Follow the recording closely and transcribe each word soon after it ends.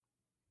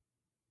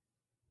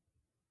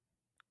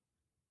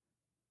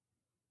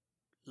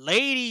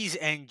Ladies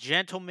and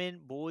gentlemen,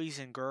 boys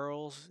and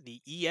girls,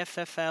 the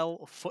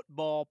EFFL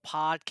Football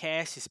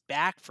Podcast is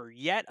back for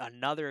yet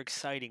another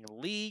exciting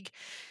league.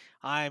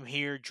 I'm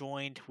here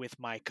joined with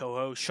my co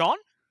host, Sean.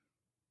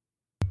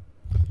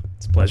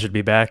 It's a pleasure to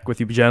be back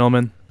with you,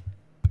 gentlemen.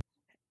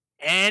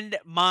 And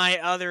my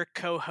other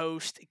co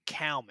host,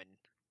 Calman.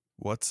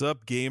 What's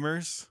up,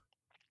 gamers?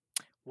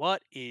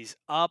 What is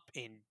up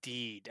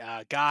indeed?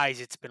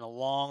 Guys, it's been a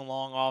long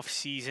off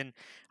season.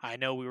 I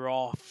know we were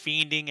all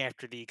fiending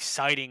after the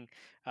exciting,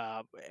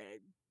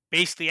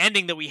 basically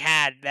ending that we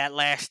had that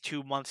last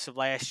 2 months of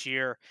last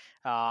year.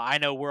 I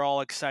know we're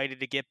all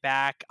excited to get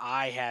back.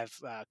 I have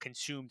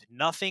consumed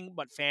nothing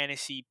but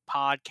fantasy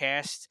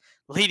podcasts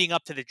leading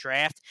up to the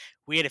draft.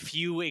 We had a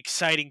few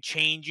exciting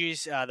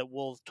changes that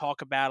we'll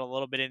talk about a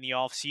little bit in the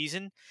off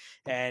season.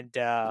 And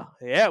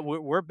yeah,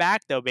 we're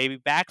back though, baby.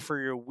 Back for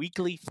your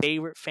weekly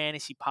favorite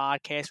fantasy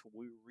podcast where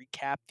we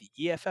recap the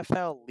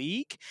EFFL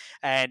League.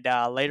 And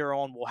later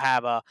on, we'll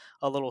have a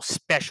little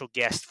special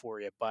guest for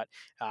you, but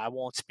I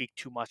won't speak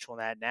too much on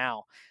that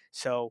now.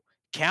 So,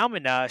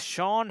 Calvin,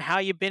 Sean, how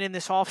you been in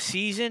this off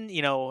season? Are you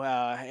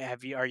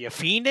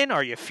fiending?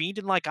 Are you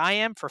fiending like I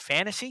am for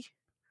fantasy?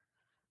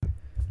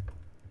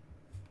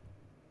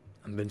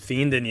 I've been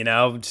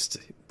fiending, just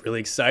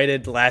really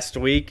excited last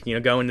week,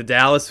 going to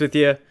Dallas with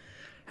you.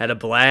 Had a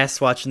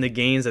blast watching the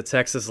games at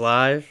Texas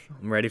Live.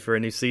 I'm ready for a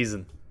new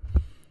season.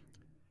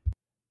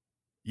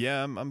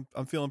 Yeah, I'm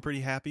feeling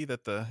pretty happy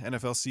that the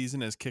NFL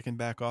season is kicking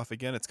back off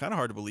again. It's kind of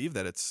hard to believe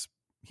that it's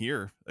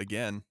here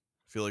again.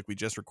 I feel like we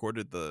just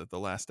recorded the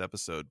last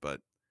episode, but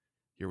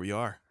here we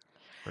are.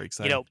 Very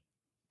excited.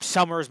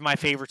 Summer is my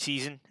favorite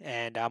season,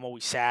 and I'm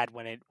always sad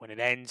when it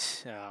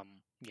ends.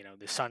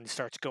 The sun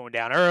starts going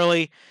down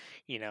early.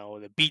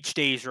 The beach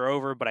days are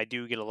over, but I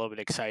do get a little bit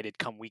excited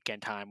come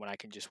weekend time when I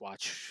can just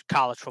watch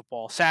college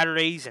football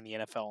Saturdays and the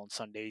NFL on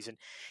Sundays. And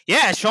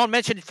yeah, as Sean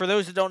mentioned, for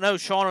those that don't know,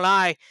 Sean and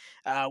I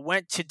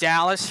went to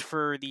Dallas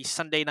for the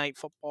Sunday night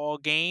football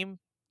game,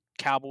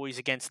 Cowboys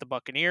against the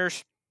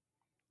Buccaneers.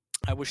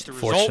 I wish the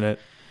result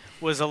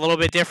was a little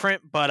bit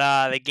different,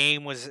 but the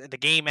game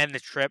and the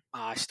trip.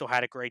 I still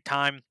had a great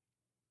time.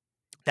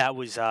 That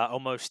was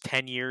almost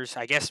 10 years,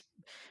 I guess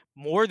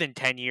more than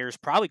 10 years,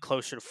 probably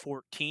closer to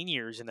 14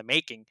 years in the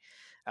making.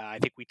 I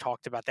think we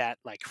talked about that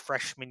like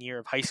freshman year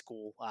of high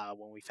school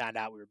when we found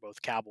out we were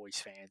both Cowboys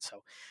fans.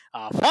 So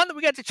fun that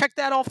we got to check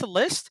that off the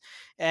list.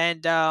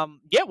 And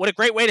yeah, what a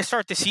great way to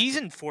start the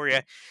season for you.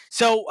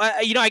 So,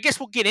 I guess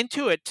we'll get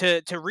into it.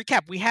 To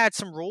recap, we had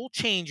some rule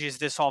changes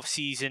this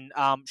offseason.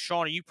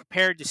 Sean, are you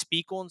prepared to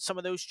speak on some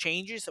of those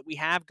changes that we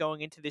have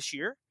going into this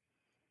year?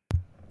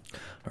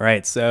 All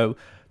right, so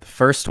the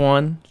first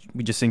one,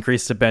 we just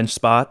increased the bench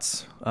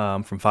spots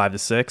from 5 to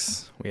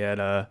 6. We had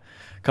a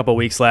couple of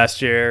weeks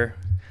last year,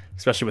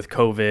 especially with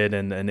COVID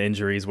and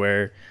injuries,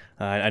 where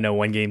I know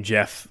one game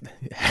Jeff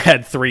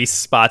had 3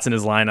 spots in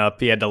his lineup.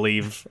 He had to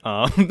leave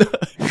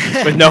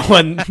with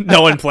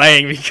no one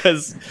playing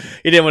because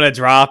he didn't want to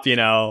drop,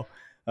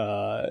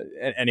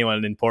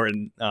 anyone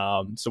important.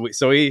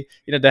 So we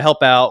to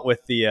help out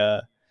with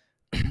the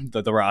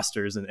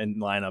rosters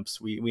and lineups,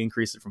 we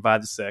increased it from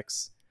 5 to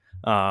 6.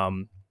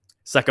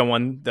 Second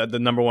one, the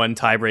number one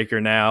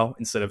tiebreaker now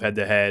instead of head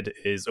to head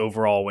is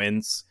overall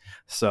wins.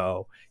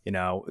 So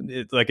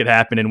like it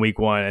happened in week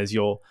 1, as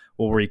we'll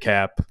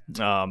recap.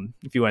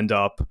 If you end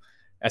up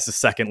as the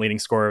second leading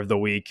scorer of the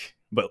week,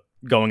 but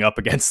going up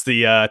against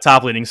the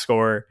top leading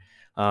scorer,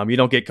 you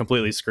don't get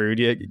completely screwed.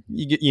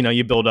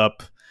 You build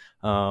up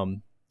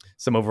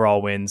some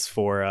overall wins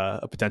for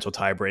a potential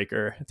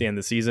tiebreaker at the end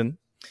of the season.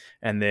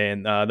 And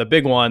then the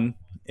big one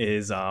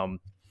is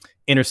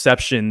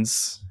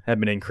interceptions have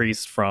been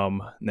increased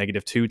from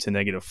 -2 to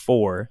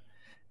 -4,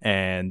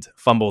 and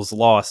fumbles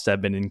lost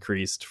have been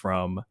increased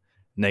from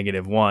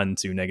 -1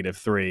 to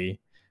 -3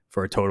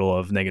 for a total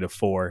of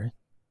 -4,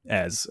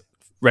 as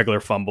regular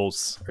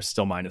fumbles are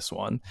still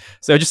 -1.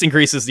 So it just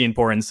increases the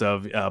importance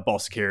of ball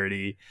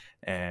security,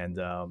 and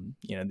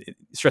it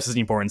stresses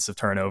the importance of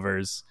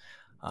turnovers.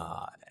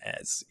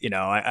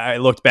 I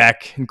looked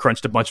back and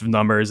crunched a bunch of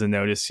numbers and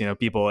noticed,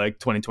 people like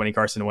 2020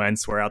 Carson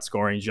Wentz were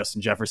outscoring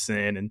Justin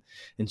Jefferson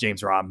and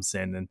James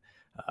Robinson, and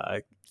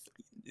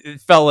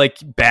it felt like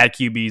bad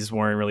QBs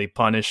weren't really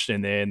punished,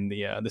 and then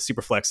the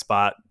super flex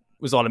spot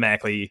was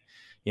automatically,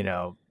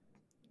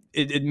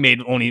 it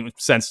made only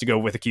sense to go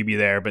with a QB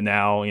there, but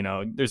now,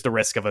 there's the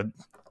risk of a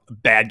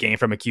bad game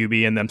from a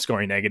QB and them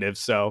scoring negative.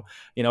 So,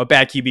 a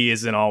bad QB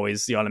isn't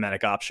always the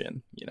automatic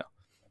option,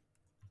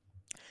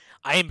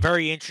 I am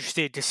very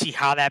interested to see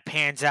how that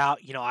pans out.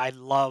 I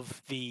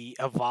love the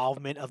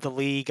evolvement of the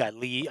league.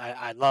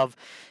 I love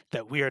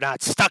that we are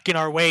not stuck in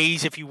our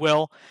ways, if you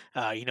will.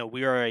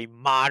 We are a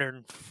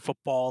modern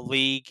football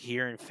league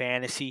here in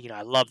fantasy.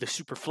 I love the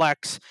super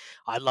flex.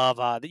 I love,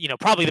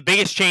 probably the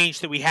biggest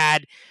change that we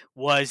had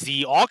was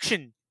the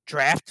auction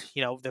draft.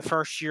 The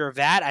first year of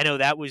that. I know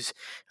that was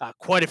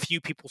quite a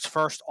few people's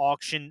first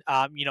auction.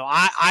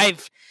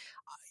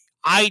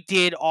 I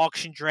did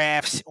auction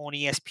drafts on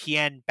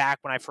ESPN back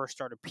when I first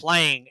started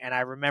playing, and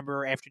I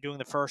remember after doing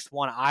the first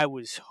one, I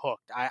was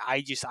hooked.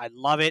 I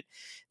love it.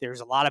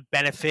 There's a lot of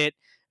benefit.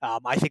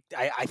 I think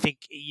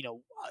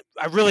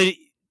I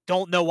really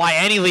don't know why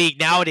any league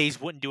nowadays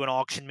wouldn't do an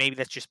auction. Maybe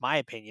that's just my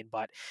opinion,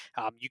 but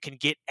you can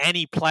get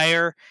any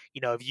player.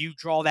 If you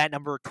draw that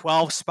number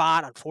 12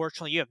 spot,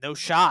 unfortunately, you have no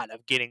shot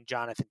of getting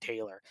Jonathan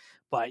Taylor.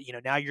 But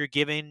now you're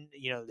given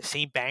the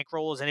same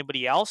bankroll as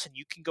anybody else, and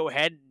you can go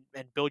ahead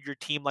and build your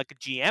team like a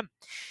GM,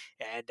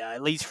 and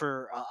it leads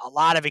for a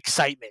lot of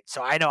excitement.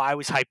 So I know I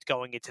was hyped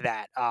going into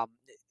that.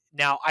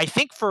 Now I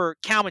think for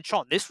Calvin and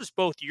Sean, this was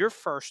both your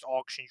first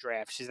auction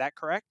drafts. Is that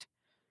correct?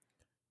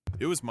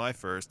 It was my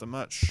first. I'm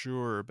not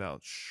sure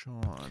about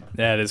Sean.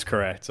 That is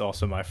correct.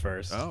 Also my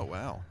first. Oh,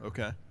 wow.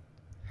 Okay.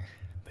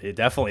 I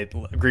definitely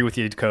agree with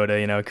you, Dakota.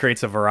 It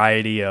creates a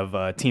variety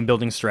of team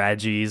building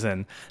strategies,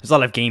 and there's a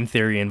lot of game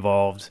theory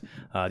involved.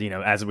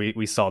 As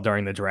we saw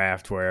during the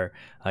draft, where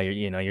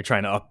you're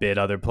trying to upbid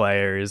other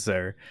players,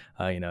 or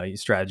you're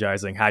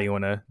strategizing how you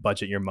want to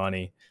budget your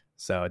money.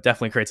 So it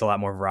definitely creates a lot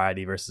more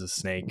variety versus a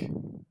snake.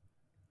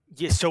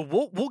 Yeah, so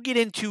we'll get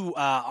into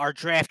our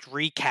draft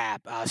recap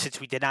since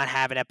we did not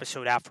have an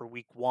episode out for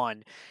week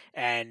 1,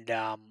 and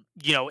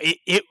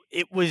it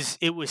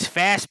was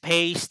fast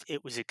paced,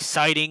 it was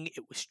exciting,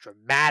 it was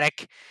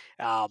dramatic.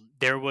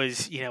 There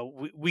was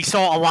we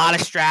saw a lot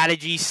of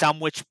strategies, some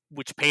which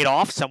paid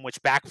off, some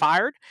which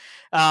backfired.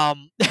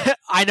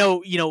 I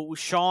know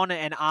Sean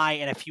and I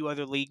and a few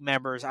other league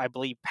members, I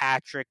believe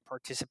Patrick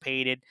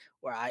participated,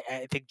 or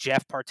I think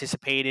Jeff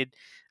participated.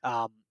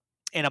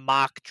 In a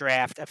mock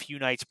draft a few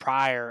nights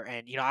prior,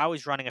 and I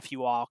was running a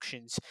few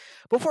auctions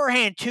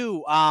beforehand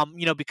too,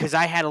 because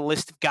I had a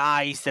list of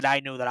guys that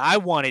I know that I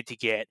wanted to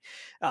get,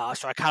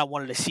 so I kind of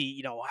wanted to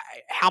see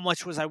how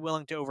much was I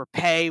willing to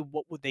overpay,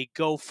 what would they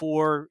go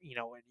for, and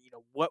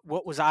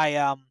what was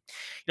I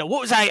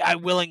what was I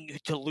willing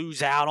to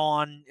lose out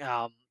on,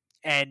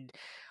 and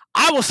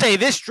I will say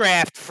this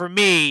draft for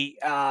me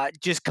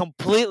just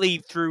completely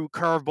threw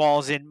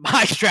curveballs in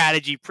my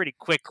strategy pretty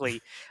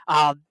quickly.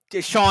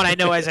 Sean, I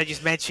know as I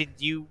just mentioned,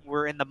 you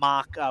were in the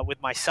mock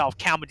with myself.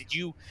 Calvin, did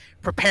you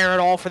prepare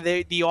at all for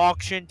the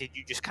auction? Did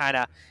you just kind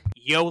of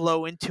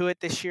YOLO into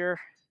it this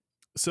year?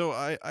 So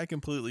I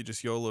completely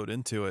just YOLO'd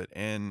into it.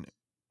 And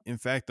in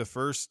fact, the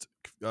first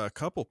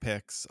couple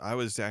picks, I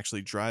was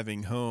actually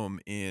driving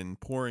home in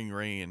pouring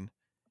rain,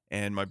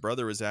 and my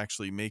brother was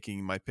actually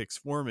making my picks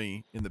for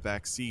me in the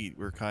back seat.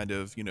 We're kind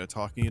of,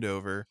 talking it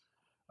over.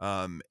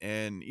 And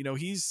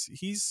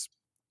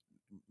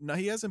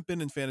he hasn't been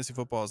in fantasy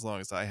football as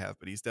long as I have,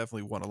 but he's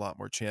definitely won a lot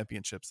more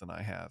championships than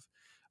I have.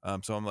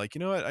 So I'm like, you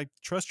know what? I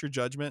trust your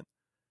judgment.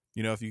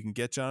 If you can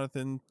get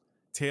Jonathan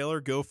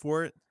Taylor, go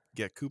for it.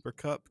 Get Cooper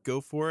Kupp,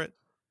 go for it.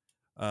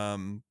 I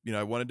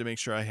wanted to make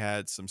sure I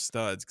had some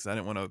studs because I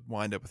didn't want to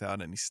wind up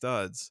without any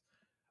studs.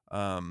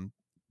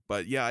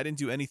 But yeah, I didn't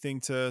do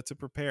anything to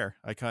prepare.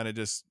 I kind of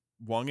just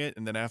wung it.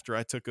 And then after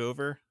I took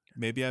over,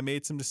 maybe I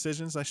made some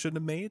decisions I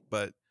shouldn't have made,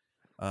 but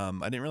I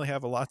didn't really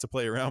have a lot to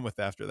play around with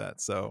after that.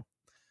 So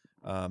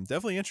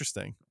definitely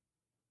interesting.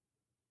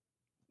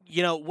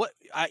 You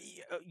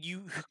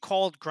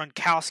called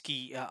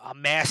Gronkowski a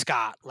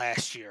mascot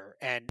last year,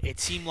 and it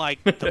seemed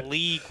like the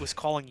league was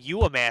calling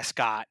you a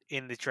mascot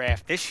in the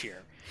draft this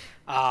year.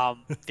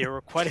 There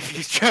were quite a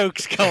few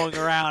jokes going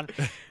around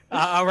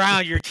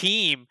around your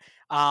team,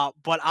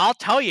 but I'll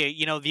tell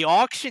you, the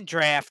auction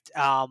draft.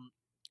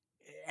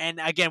 And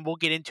again, we'll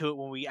get into it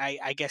when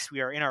I guess we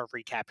are in our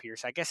recap here,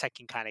 so I guess I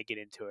can kind of get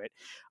into it.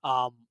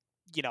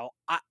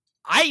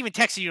 I even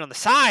texted you on the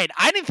side.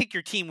 I didn't think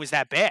your team was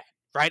that bad,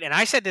 right? And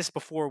I said this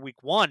before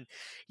week 1.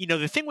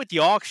 The thing with the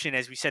auction,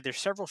 as we said, there's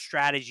several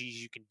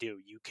strategies you can do.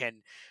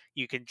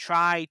 You can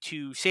try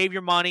to save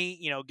your money,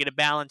 get a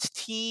balanced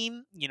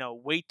team,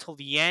 wait till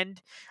the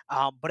end.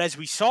 But as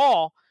we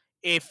saw,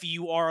 if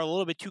you are a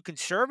little bit too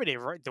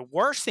conservative, right, the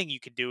worst thing you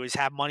can do is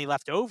have money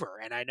left over.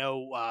 And I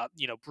know,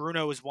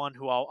 Bruno is one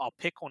who I'll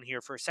pick on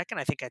here for a second.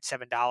 I think at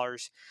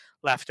 $7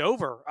 left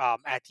over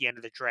at the end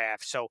of the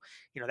draft. So,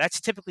 that's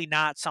typically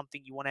not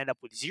something you want to end up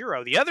with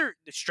zero. The other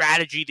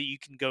strategy that you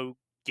can go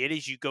get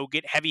is you go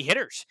get heavy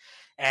hitters.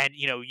 And,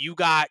 you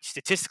got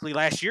statistically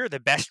last year the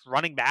best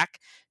running back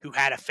who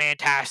had a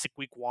fantastic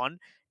week 1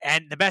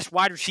 and the best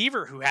wide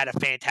receiver who had a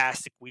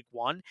fantastic week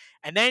 1.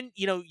 And then,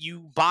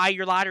 you buy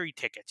your lottery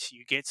tickets,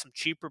 you get some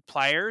cheaper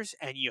players,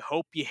 and you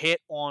hope you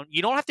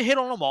you don't have to hit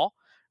on them all,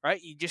 right?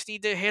 You just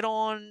need to hit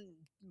on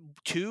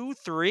 2,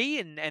 3,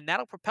 and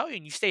that'll propel you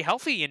and you stay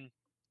healthy. And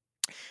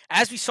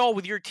as we saw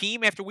with your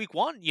team after week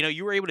 1,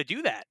 you were able to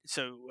do that.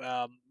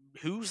 So,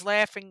 who's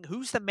laughing?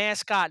 Who's the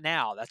mascot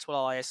now? That's what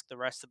I'll ask the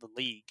rest of the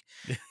league.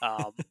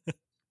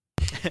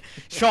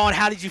 Sean,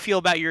 how did you feel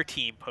about your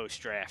team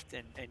post-draft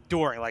and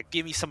during?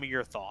 Give me some of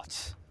your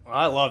thoughts. Well,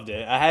 I loved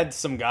it. I had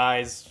some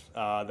guys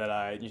that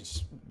I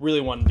just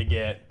really wanted to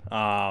get,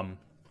 and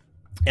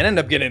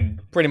ended up getting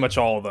pretty much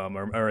all of them,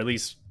 or at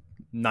least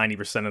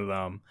 90% of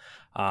them.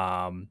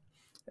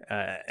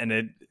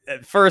 And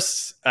at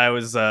first I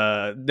was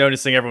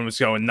noticing everyone was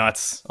going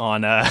nuts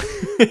on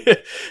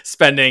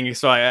spending,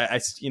 so I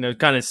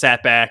kind of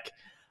sat back,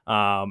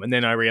 and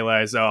then I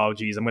realized, oh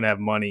geez, I'm gonna have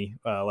money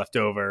left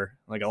over,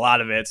 like a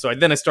lot of it. So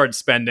then I started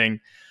spending,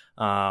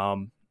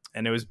 and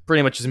it was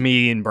pretty much just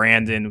me and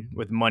Brandon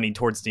with money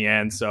towards the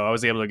end. So I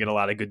was able to get a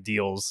lot of good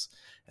deals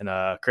and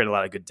create a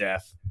lot of good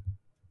depth.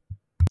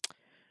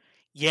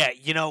 Yeah,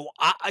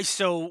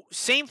 so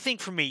same thing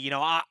for me.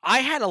 I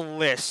had a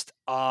list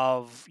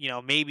of,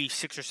 maybe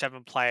 6 or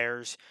 7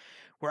 players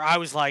where I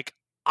was like,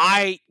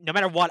 no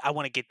matter what, I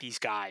want to get these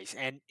guys.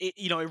 And it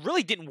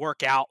really didn't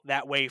work out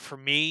that way for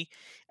me.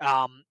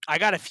 I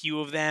got a few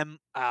of them.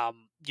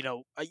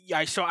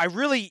 So I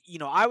really,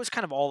 I was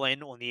kind of all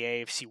in on the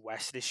AFC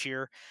West this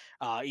year.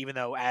 Even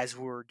though as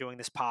we're doing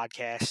this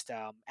podcast,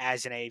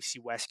 as an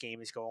AFC West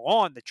game is going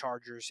on, the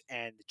Chargers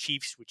and the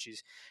Chiefs, which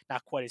is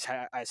not quite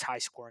as high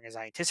scoring as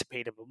I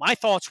anticipated. But my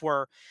thoughts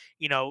were,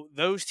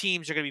 those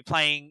teams are going to be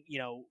playing,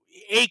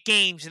 8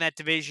 games in that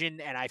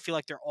division, and I feel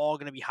like they're all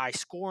going to be high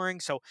scoring.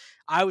 So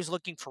I was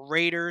looking for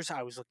Raiders,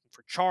 I was looking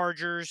for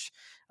Chargers,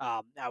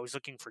 I was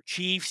looking for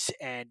Chiefs,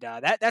 and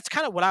that's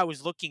kind of what I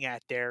was looking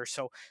at there.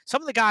 So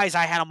some of the guys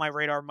I had on my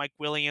radar, Mike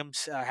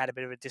Williams had a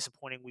bit of a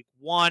disappointing week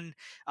 1.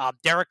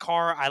 Derek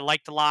Carr, I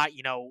liked a lot.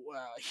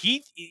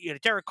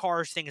 Derek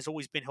Carr's thing has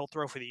always been he'll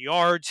throw for the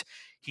yards.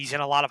 He's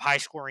in a lot of high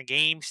scoring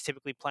games,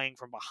 typically playing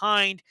from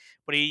behind,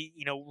 but he,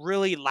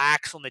 really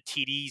lacks on the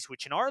TDs,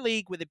 which in our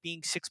league, with it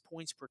being 6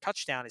 points per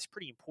touchdown, is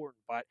pretty important.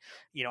 But,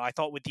 I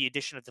thought with the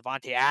addition of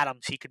Devontae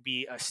Adams, he could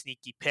be a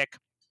sneaky pick.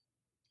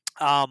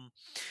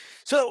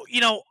 So,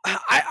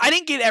 I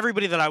didn't get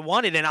everybody that I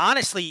wanted. And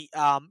honestly,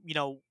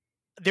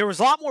 there was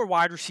a lot more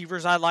wide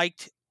receivers I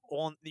liked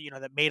on,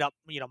 that made up,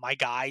 my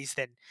guys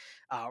than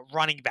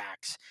running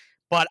backs.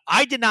 But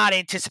I did not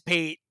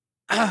anticipate,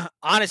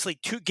 honestly,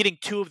 getting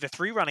 2 of the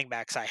 3 running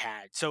backs I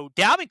had. So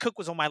Dalvin Cook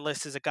was on my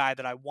list as a guy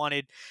that I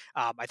wanted.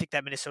 I think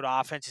that Minnesota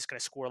offense is going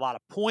to score a lot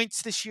of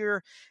points this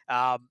year.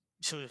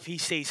 So if he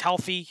stays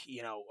healthy,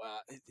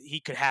 he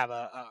could have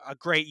a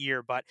great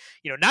year. But,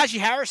 Najee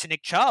Harris and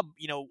Nick Chubb,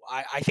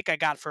 I think I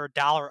got for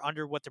 $1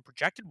 under what the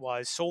projected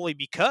was, solely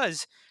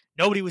because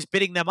nobody was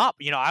bidding them up.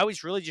 I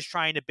was really just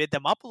trying to bid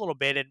them up a little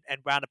bit and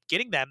wound up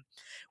getting them.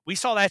 We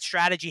saw that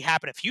strategy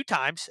happen a few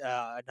times.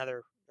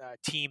 Another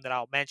team that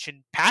I'll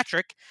mention,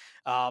 Patrick,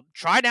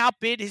 tried to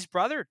outbid his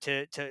brother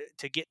to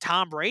get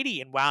Tom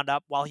Brady, and wound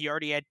up, while he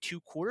already had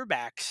 2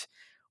 quarterbacks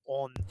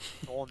on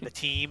the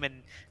team,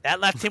 and that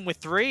left him with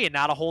 3 and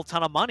not a whole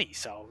ton of money.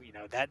 So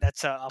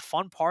that's a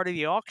fun part of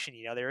the auction.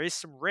 There is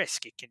some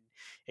risk. It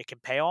can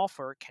pay off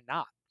or it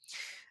cannot.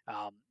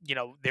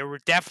 There were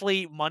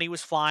definitely, money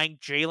was flying.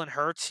 Jalen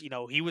Hurts,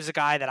 he was a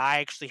guy that I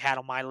actually had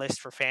on my list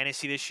for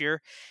fantasy this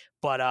year,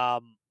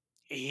 but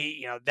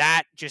he,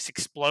 that just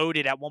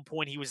exploded. At one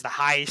point, he was the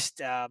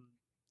highest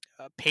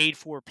paid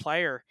for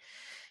player.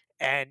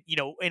 And,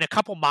 in a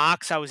couple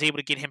mocks, I was able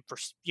to get him for,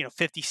 $56,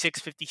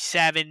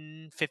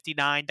 $57,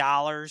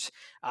 $59.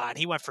 And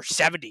he went for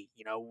 70,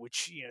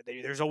 which,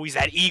 there's always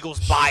that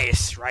Eagles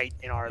bias, right,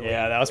 in our league.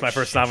 Yeah, that was my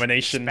first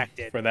nomination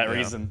for that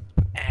reason.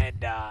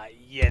 And,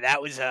 that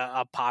was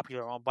a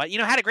popular one. But,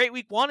 had a great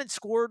week 1 and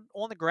scored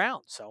on the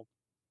ground. So,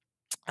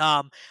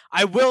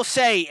 I will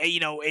say,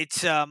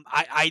 it's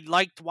I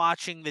liked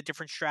watching the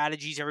different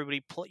strategies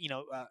everybody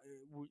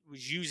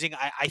was using.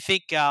 I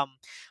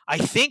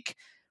think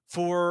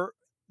for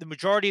the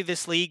majority of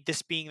this league,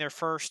 this being their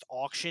first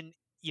auction,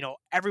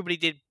 everybody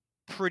did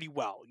pretty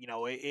well.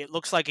 It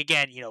looks like,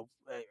 again,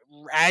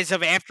 as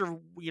of after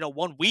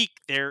 1 week,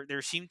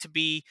 there seemed to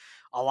be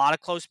a lot of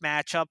close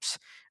matchups.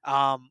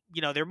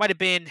 There might have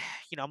been,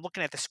 I'm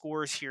looking at the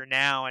scores here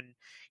now, and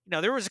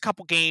there was a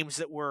couple games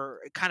that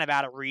were kind of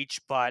out of reach,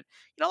 but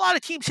a lot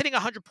of teams hitting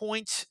 100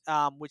 points,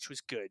 which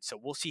was good. So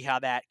we'll see how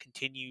that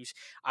continues.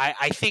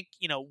 I think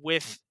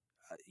with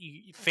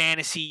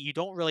fantasy, you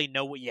don't really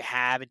know what you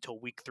have until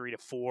week 3 to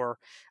 4.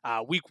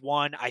 Week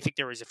 1, I think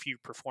there was a few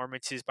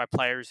performances by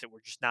players that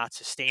were just not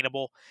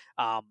sustainable.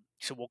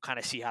 So we'll kind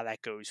of see how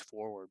that goes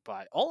forward.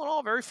 But all in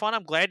all, very fun.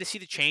 I'm glad to see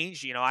the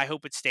change. I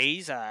hope it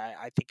stays.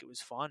 I think it was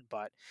fun.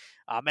 But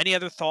any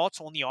other thoughts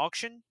on the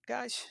auction,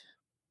 guys?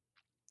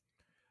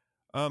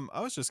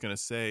 I was just gonna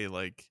say,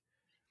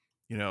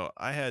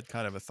 I had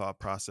kind of a thought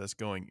process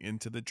going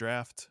into the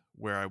draft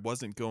where I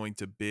wasn't going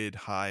to bid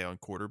high on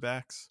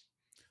quarterbacks.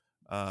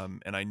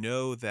 And I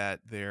know that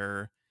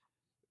they're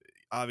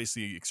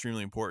obviously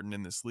extremely important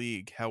in this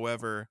league.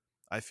 However,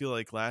 I feel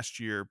like last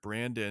year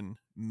Brandon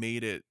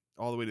made it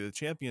all the way to the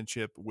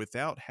championship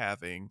without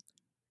having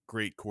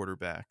great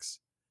quarterbacks.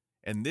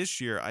 And this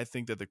year, I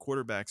think that the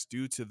quarterbacks,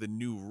 due to the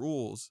new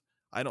rules,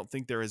 I don't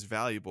think they're as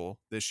valuable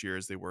this year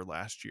as they were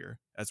last year,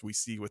 as we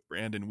see with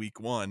Brandon week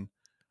 1.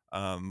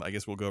 I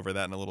guess we'll go over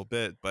that in a little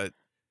bit, but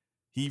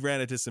he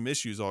ran into some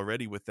issues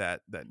already with the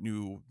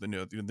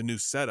new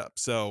setup.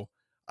 So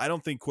I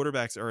don't think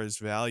quarterbacks are as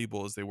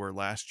valuable as they were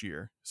last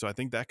year. So I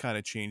think that kind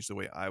of changed the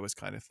way I was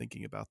kind of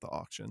thinking about the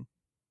auction.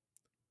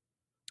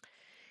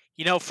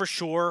 For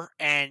sure.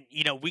 And,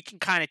 we can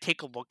kind of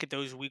take a look at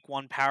those week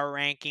one power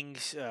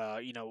rankings,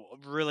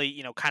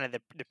 really, kind of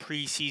the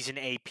preseason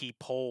AP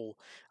poll.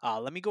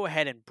 Let me go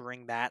ahead and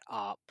bring that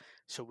up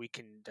so we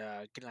can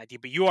get an idea.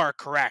 But you are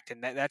correct.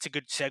 And that's a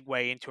good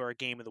segue into our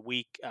game of the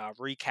week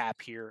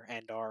recap here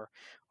and our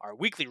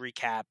weekly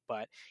recap.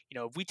 But,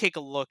 if we take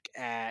a look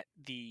at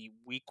the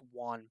week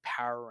one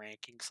power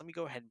rankings, let me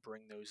go ahead and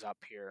bring those up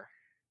here.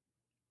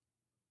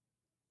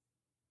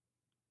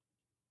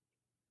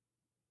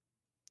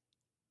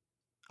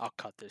 I'll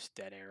cut this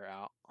dead air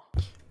out.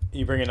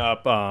 You bringing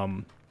up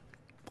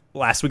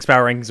last week's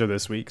power rankings or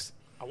this week's?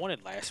 I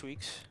wanted last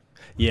week's.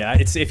 Yeah,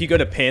 it's if you go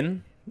to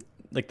pin,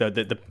 like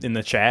the in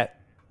the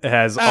chat, it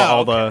has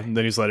all the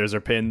newsletters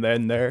are pinned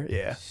in there.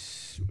 Yeah.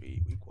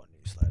 Sweet, week one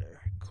newsletter.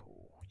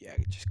 Cool. Yeah, I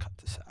could just cut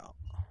this out.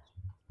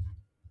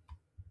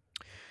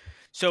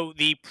 So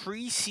the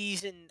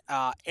preseason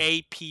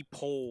AP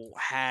poll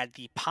had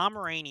the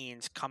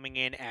Pomeranians coming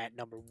in at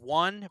number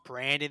 1,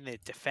 Brandon, the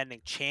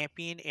defending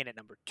champion, in at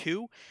number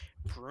 2,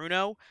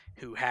 Bruno,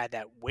 who had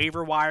that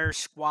waiver wire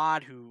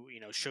squad, who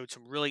showed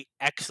some really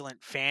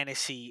excellent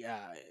fantasy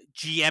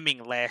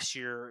GMing last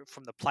year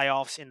from the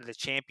playoffs into the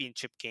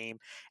championship game,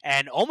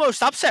 and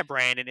almost upset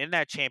Brandon in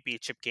that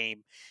championship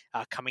game,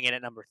 coming in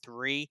at number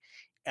 3.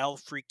 El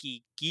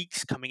Freaky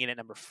Geeks coming in at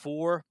number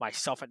 4,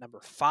 myself at number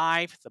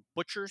 5, the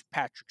Butchers,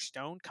 Patrick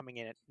Stone coming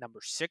in at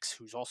number 6,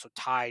 who's also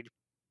tied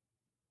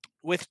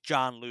with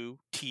John Liu,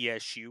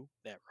 TSU,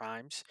 that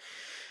rhymes.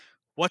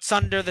 What's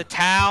Under the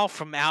Towel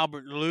from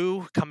Albert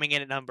Liu coming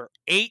in at number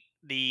 8,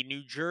 the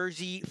New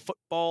Jersey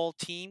football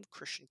team,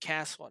 Christian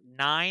Castle at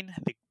 9,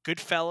 the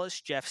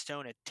Goodfellas, Jeff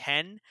Stone at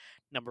 10,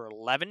 number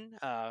 11,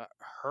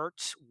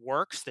 Hertz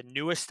Works, the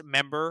newest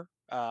member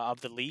of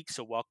the league,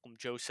 so welcome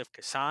Joseph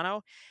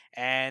Casano.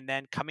 And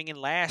then coming in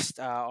last,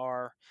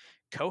 our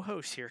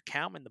co-host here,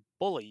 Calman, the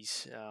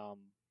Bullies,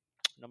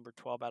 number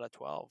 12 out of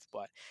 12.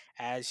 But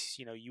as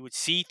you would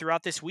see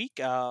throughout this week,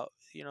 the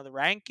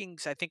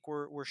rankings, I think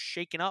we're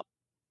shaking up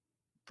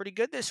pretty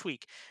good this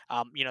week.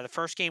 The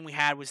first game we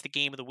had was the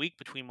game of the week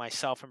between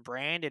myself and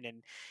Brandon,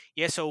 and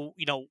so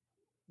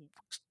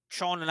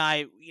Sean and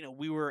I,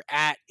 we were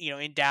at,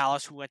 in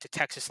Dallas. We went to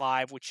Texas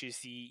Live, which is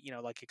the,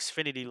 like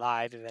Xfinity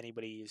Live, if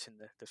anybody is in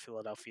the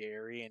Philadelphia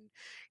area. And,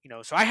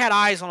 so I had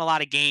eyes on a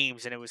lot of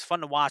games, and it was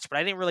fun to watch, but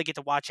I didn't really get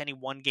to watch any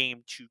one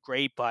game too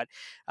great. But,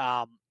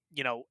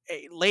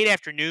 late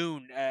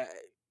afternoon,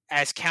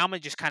 as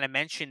Calman just kind of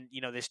mentioned,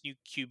 this new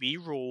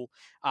QB rule,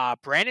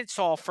 Brandon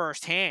saw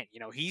firsthand.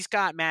 He's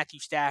got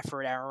Matthew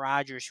Stafford, Aaron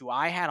Rodgers, who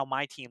I had on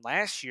my team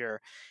last year.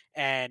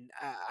 And,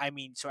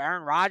 so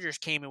Aaron Rodgers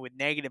came in with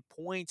negative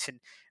points, and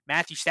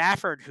Matthew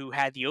Stafford, who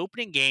had the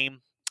opening game,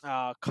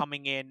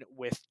 coming in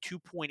with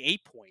 2.8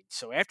 points.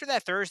 So after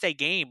that Thursday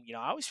game,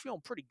 I was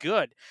feeling pretty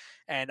good.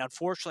 And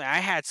unfortunately, I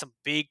had some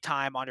big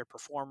time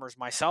underperformers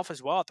myself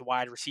as well at the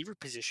wide receiver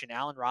position.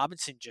 Allen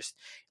Robinson just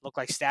looked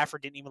like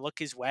Stafford didn't even look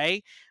his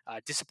way.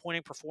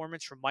 Disappointing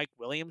performance from Mike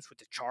Williams with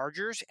the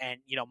Chargers. And,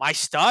 my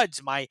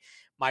studs, my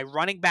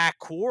running back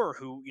core,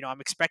 who,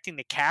 I'm expecting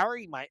to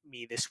carry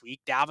me this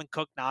week, Dalvin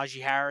Cook,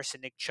 Najee Harris,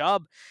 and Nick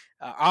Chubb.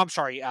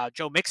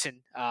 Joe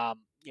Mixon,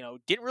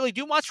 didn't really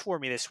do much for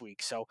me this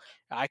week. So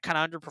I kind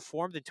of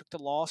underperformed and took the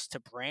loss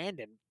to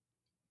Brandon.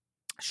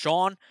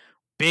 Sean,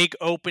 big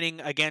opening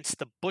against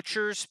the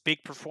Butchers.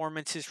 Big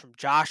performances from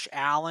Josh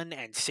Allen,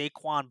 and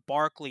Saquon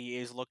Barkley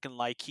is looking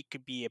like he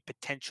could be a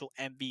potential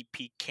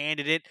MVP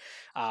candidate.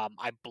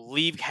 I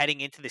believe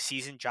heading into the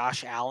season,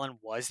 Josh Allen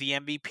was the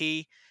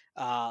MVP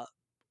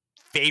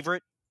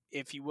favorite,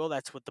 if you will.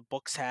 That's what the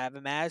books have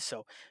him as.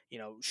 So,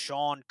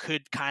 Sean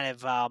could kind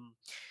of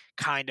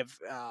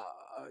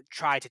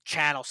try to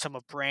channel some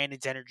of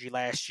Brandon's energy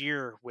last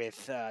year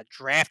with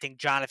drafting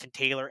Jonathan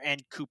Taylor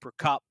and Cooper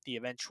Kupp, the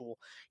eventual,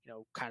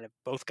 kind of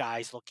both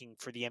guys looking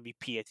for the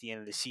MVP at the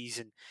end of the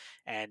season.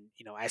 And,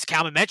 as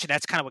Calman mentioned,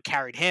 that's kind of what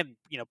carried him.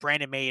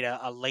 Brandon made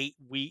a late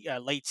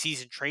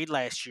season trade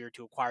last year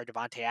to acquire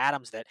Devontae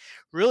Adams that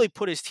really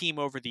put his team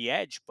over the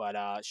edge. But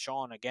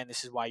Sean, again,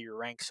 this is why you're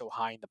ranked so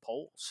high in the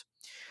polls.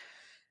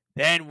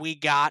 Then we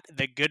got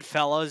the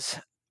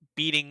Goodfellas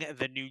beating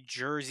the New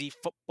Jersey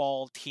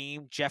football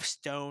team. Jeff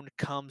Stone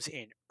comes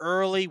in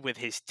early with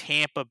his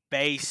Tampa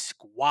Bay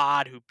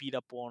squad, who beat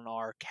up on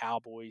our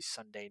Cowboys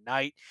Sunday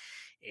night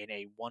in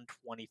a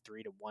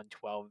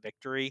 123-112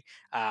 victory.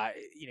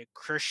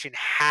 Christian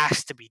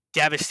has to be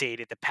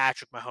devastated that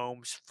Patrick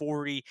Mahomes'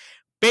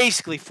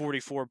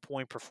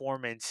 44-point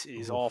performance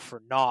is all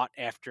for naught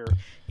after,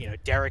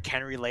 Derrick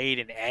Henry laid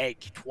an egg.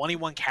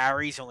 21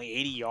 carries, only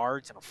 80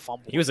 yards, and a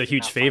fumble. He was a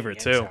huge favorite,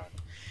 too.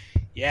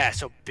 Yeah,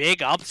 so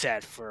big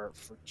upset for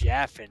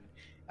Jeff, and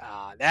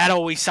that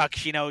always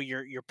sucks.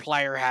 Your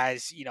player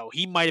has,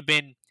 he might have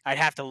been, I'd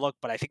have to look,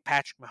 but I think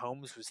Patrick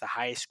Mahomes was the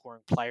highest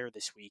scoring player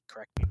this week.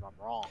 Correct me if I'm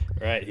wrong.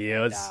 Right, he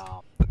was.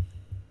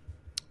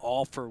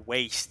 All for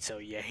waste, so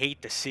you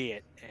hate to see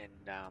it, and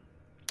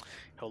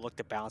he'll look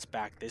to bounce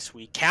back this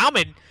week.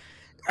 Calman,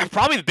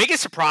 probably the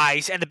biggest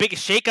surprise and the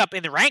biggest shakeup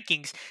in the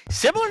rankings,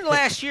 similar to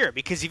last year,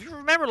 because if you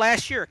remember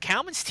last year,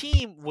 Calman's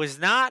team was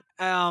not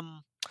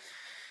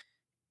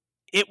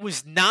it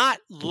was not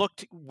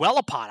looked well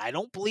upon. I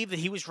don't believe that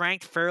he was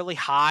ranked fairly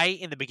high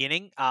in the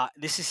beginning.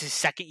 This is his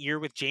second year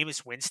with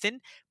Jameis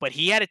Winston, but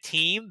he had a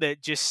team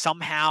that just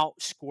somehow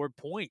scored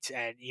points.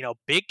 And,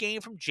 big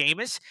game from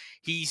Jameis.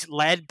 He's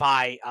led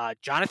by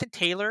Jonathan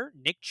Taylor,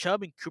 Nick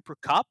Chubb, and Cooper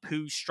Kupp,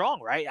 who's strong,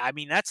 right? I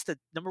mean, that's the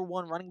number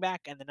one running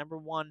back and the number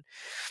one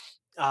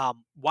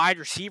wide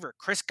receiver.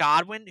 Chris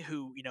Godwin,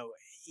 who,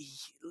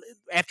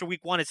 after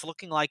week one, it's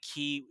looking like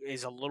he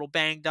is a little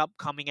banged up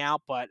coming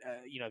out, but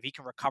if he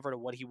can recover to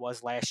what he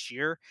was last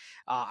year,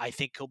 I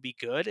think he'll be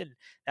good. And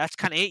that's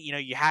kind of it.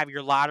 You have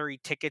your lottery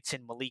tickets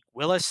in Malik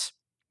Willis,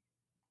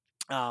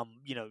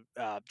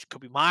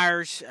 Jacoby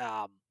Myers,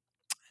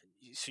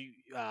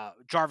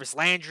 Jarvis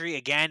Landry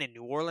again in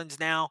New Orleans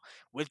now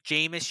with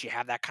Jameis. You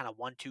have that kind of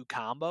 1-2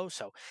 combo.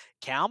 So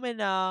Kalman,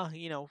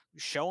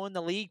 showing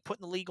the league,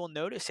 putting the league on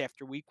notice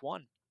after week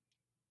one.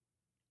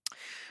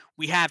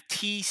 We have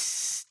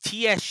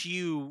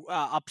TSU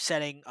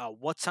upsetting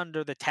What's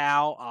Under the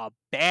Towel.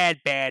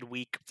 Bad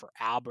week for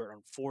Albert,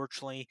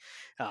 unfortunately.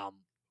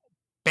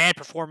 Bad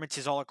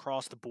performances all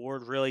across the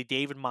board, really.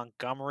 David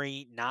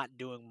Montgomery not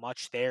doing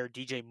much there.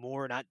 DJ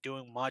Moore not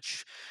doing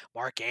much.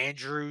 Mark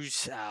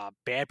Andrews,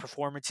 bad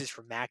performances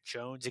from Mac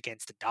Jones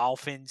against the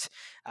Dolphins.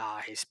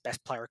 His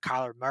best player,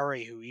 Kyler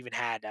Murray, who even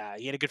had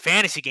he had a good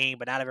fantasy game,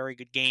 but not a very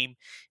good game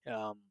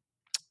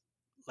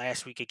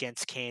last week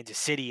against Kansas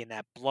City in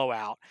that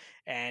blowout.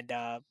 And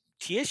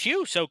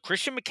TSU, so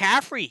Christian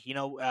McCaffrey,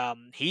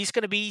 he's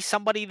going to be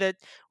somebody that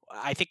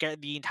I think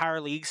the entire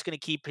league's going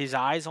to keep his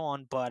eyes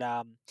on, but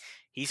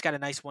he's got a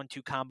nice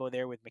 1-2 combo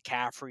there with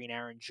McCaffrey and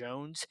Aaron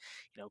Jones.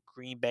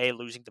 Green Bay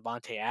losing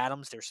Devontae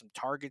Adams. There's some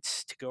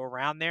targets to go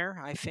around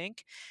there, I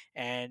think.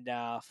 And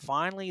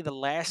finally, the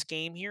last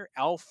game here,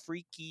 El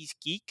Freaky's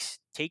Geeks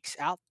takes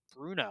out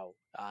Bruno.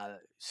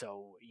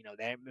 So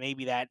that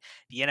maybe that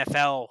the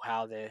NFL,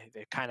 how the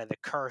kind of the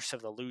curse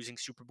of the losing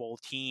Super Bowl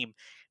team.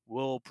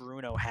 Will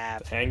Bruno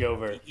have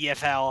hangover? The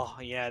EFL,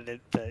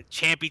 the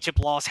championship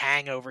loss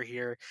hangover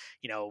here.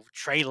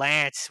 Trey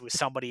Lance was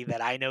somebody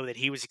that I know that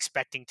he was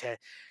expecting to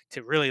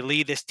really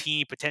lead this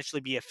team,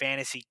 potentially be a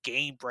fantasy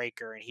game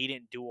breaker, and he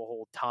didn't do a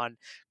whole ton.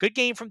 Good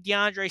game from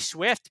DeAndre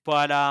Swift,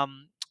 but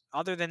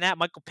other than that,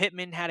 Michael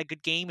Pittman had a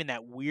good game in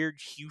that weird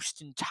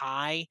Houston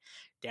tie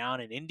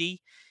down in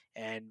Indy,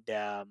 and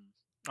down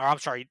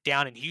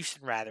in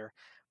Houston rather.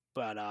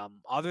 But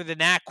other than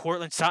that,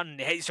 Courtland Sutton.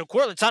 Hey, so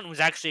Courtland Sutton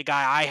was actually a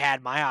guy I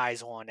had my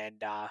eyes on,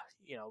 and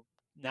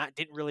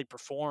didn't really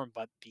perform.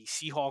 But the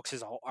Seahawks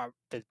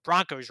the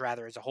Broncos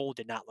rather as a whole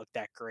did not look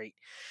that great.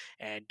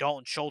 And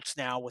Dalton Schultz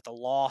now with the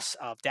loss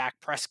of Dak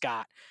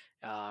Prescott,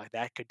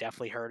 that could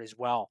definitely hurt as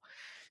well.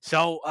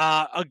 So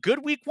a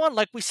good week one,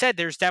 like we said,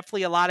 there's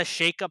definitely a lot of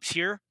shakeups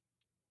here.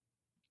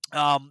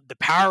 The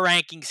power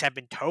rankings have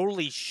been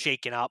totally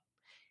shaken up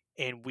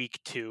in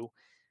week two.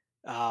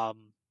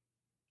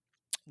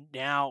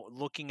 Now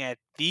looking at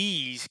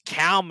these,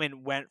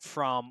 Kalman went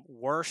from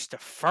worst to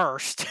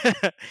first,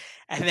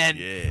 and then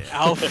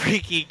Al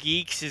Freaky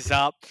Geeks is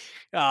up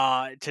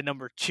to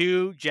number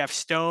 2. Jeff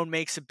Stone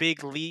makes a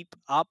big leap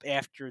up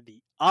after the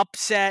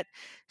upset.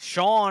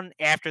 Sean,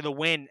 after the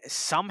win,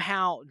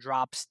 somehow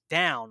drops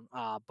down,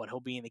 but he'll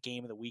be in the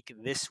game of the week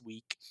this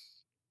week,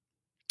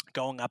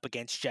 going up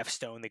against Jeff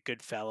Stone, the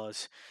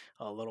Goodfellas,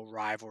 a little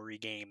rivalry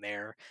game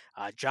there.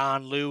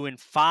 John Liu in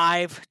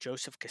 5,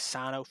 Joseph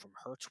Casano from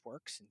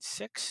Hertzworks in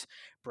 6,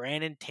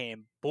 Brandon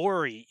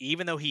Tambori,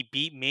 even though he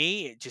beat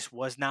me, it just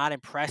was not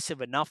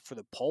impressive enough for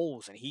the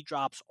polls, and he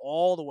drops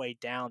all the way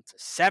down to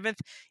 7th,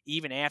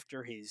 even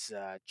after his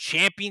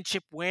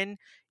championship win,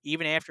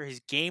 even after his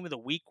game of the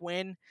week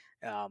win.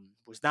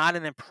 Was not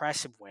an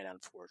impressive win,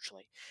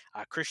 unfortunately.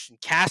 Christian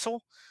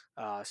Castle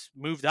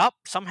moved up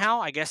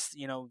somehow. I guess,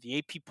 the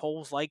AP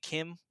polls like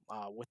him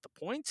with the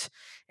points.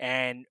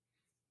 And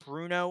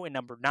Bruno in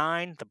number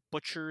 9, the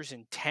Butchers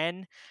in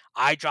 10.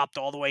 I dropped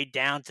all the way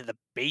down to the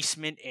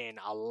basement in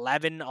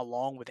 11,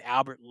 along with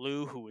Albert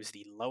Liu, who was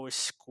the lowest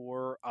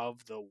scorer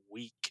of the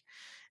week.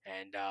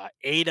 And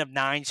 8 of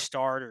 9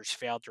 starters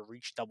failed to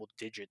reach double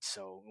digits.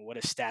 So what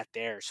a stat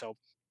there. So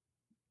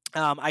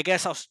I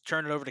guess I'll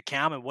turn it over to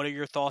Cam. And what are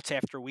your thoughts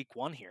after week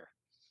one here?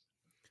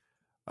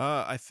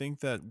 I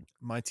think that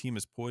my team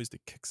is poised to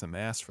kick some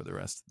ass for the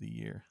rest of the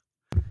year.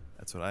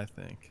 That's what I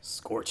think.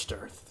 Scorched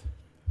earth.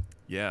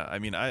 Yeah, I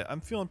mean,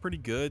 I'm feeling pretty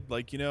good.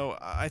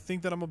 I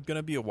think that I'm going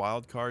to be a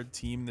wild card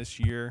team this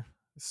year,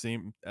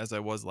 same as I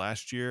was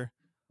last year.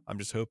 I'm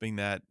just hoping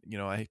that,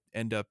 I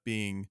end up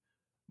being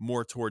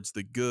more towards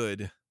the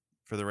good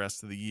for the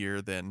rest of the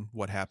year than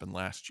what happened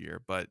last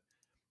year. But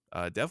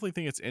definitely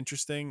think it's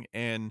interesting.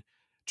 And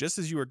just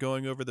as you were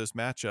going over those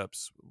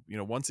matchups,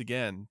 once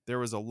again, there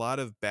was a lot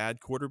of bad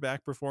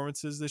quarterback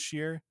performances this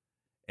year.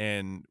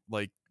 And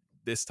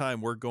this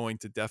time we're going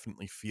to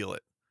definitely feel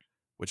it,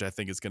 which I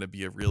think is going to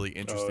be a really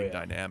interesting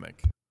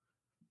dynamic.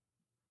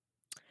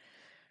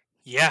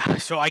 Yeah,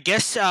 so I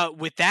guess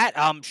with that,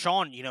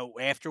 Sean,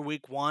 after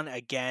week one,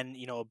 again,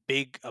 a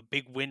big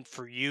win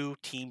for you.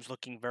 Team's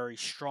looking very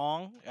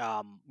strong.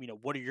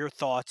 What are your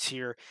thoughts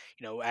here?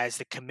 As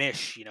the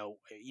commish,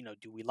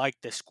 do we like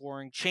the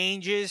scoring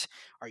changes?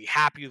 Are you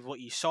happy with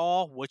what you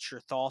saw? What's your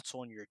thoughts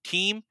on your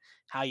team?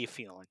 How you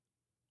feeling?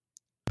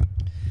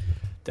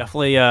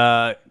 Definitely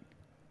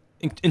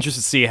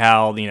interested to see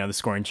how the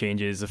scoring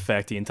changes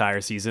affect the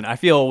entire season. I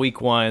feel week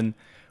one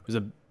was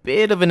a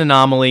bit of an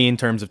anomaly in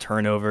terms of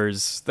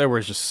turnovers. There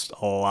was just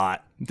a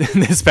lot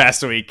this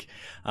past week,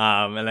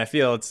 and I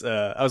feel it's.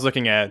 I was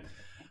looking at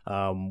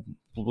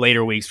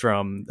later weeks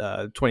from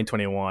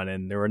 2021,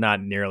 and there were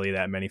not nearly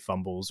that many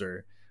fumbles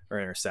or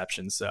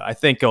interceptions. So I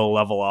think it'll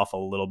level off a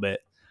little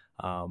bit,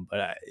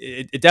 but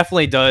it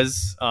definitely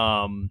does.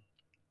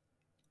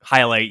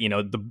 Highlight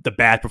the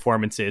bad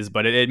performances,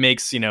 but it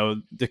makes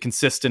the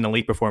consistent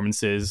elite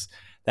performances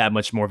that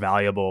much more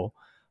valuable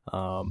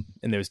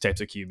in those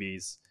types of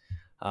QBs.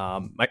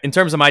 In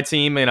terms of my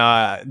team,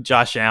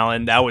 Josh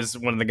Allen, that was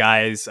one of the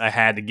guys I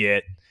had to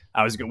get.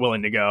 I was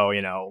willing to go,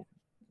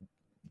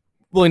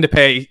 willing to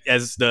pay,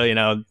 as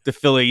the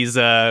Phillies,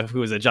 who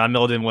was it, John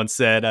Milden once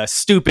said,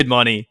 stupid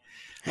money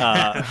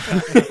uh,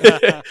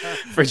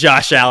 for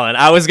Josh Allen.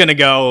 I was going to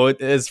go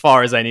as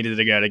far as I needed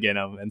to go to get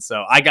him, and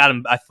so I got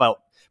him. I felt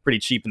pretty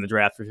cheap in the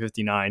draft for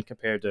 59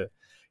 compared to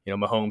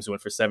Mahomes, who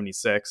went for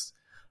 76.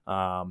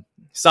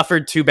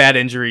 Suffered two bad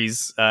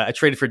injuries. I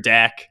traded for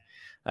Dak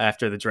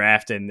after the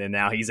draft, and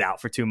now he's out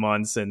for 2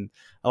 months. And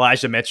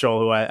Elijah Mitchell,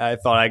 who I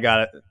thought I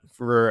got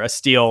for a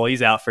steal,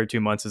 he's out for 2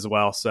 months as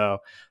well. So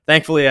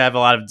thankfully, I have a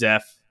lot of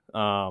depth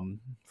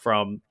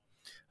from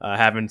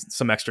having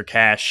some extra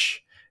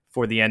cash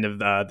for the end of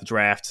the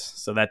draft.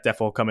 So that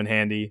definitely will come in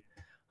handy.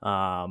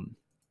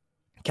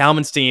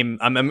 Kalman's team,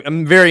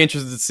 I'm very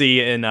interested to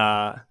see and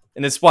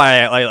that's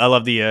why I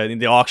love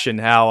the auction,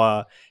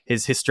 how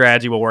his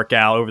strategy will work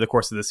out over the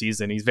course of the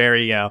season. He's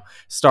very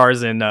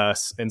stars and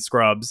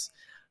scrubs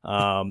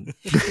in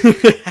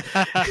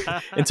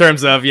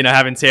terms of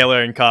having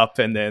Taylor and Cup,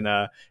 and then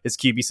his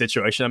QB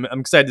situation.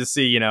 I'm excited to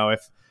see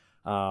if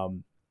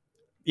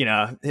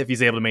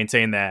he's able to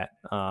maintain that.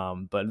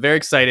 But very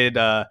excited.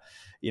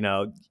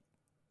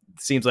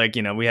 Seems like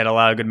we had a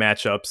lot of good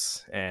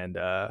matchups, and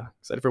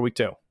excited for week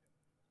 2.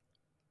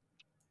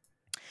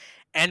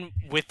 And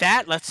with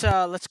that,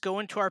 let's go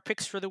into our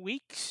picks for the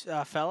week,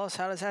 fellas.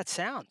 How does that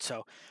sound?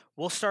 So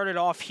we'll start it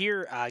off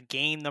here.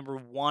 Game number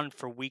 1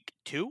 for week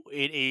 2.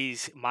 It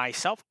is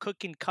myself,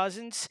 Cook, and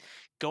Cousins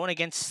going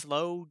against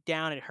Slow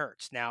Down It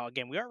Hurts. Now,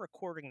 again, we are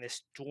recording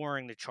this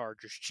during the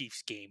Chargers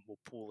Chiefs game. We'll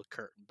pull the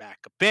curtain back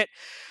a bit.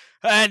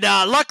 And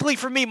luckily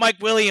for me,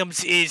 Mike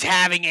Williams is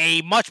having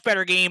a much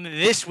better game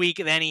this week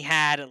than he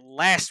had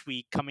last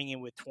week, coming in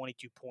with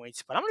 22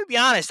 points. But I'm going to be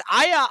honest,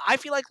 I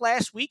feel like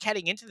last week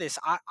heading into this,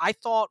 I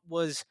thought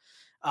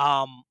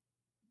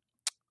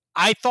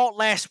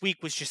last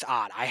week was just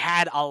odd. I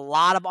had a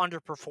lot of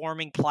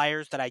underperforming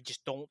players that I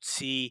just don't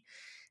see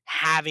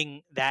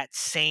having that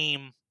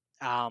same.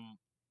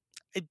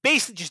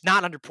 Basically just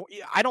not under.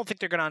 I don't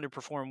think they're going to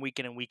underperform week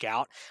in and week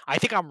out. I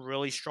think I'm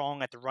really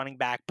strong at the running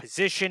back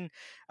position.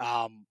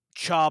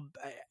 Chubb.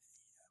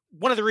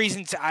 One of the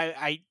reasons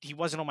he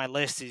wasn't on my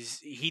list is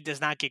he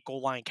does not get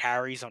goal line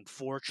carries.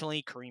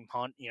 Unfortunately, Kareem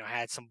Hunt,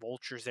 had some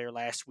vultures there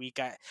last week.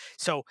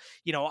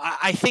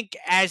 I think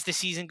as the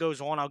season goes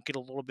on, I'll get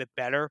a little bit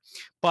better.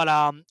 But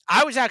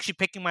I was actually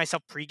picking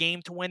myself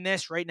pregame to win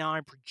this. Right now,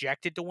 I'm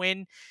projected to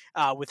win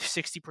with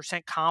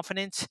 60%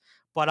 confidence.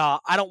 But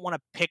I don't want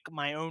to pick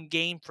my own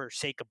game for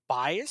sake of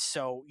bias.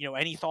 So,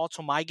 any thoughts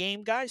on my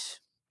game, guys?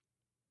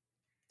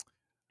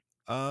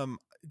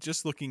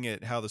 Just looking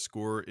at how the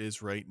score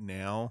is right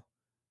now,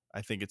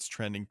 I think it's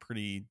trending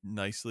pretty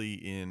nicely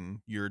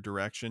in your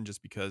direction,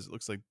 just because it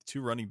looks like the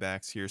 2 running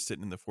backs here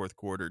sitting in the fourth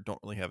quarter don't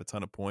really have a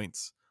ton of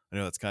points. I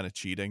know that's kind of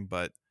cheating,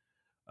 but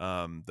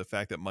the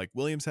fact that Mike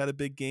Williams had a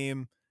big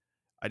game,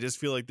 I just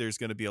feel like there's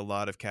going to be a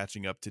lot of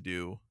catching up to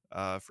do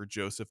for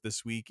Joseph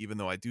this week, even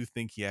though I do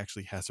think he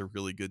actually has a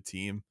really good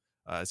team,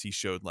 as he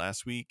showed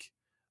last week.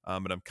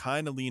 But I'm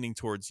kind of leaning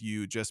towards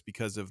you just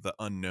because of the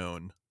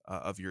unknown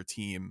of your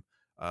team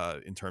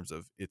in terms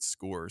of its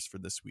scores for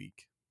this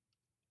week.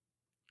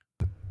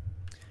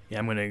 Yeah,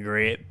 I'm going to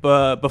agree.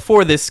 But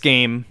before this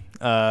game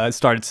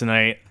started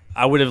tonight,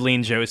 I would have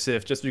leaned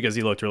Joseph just because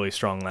he looked really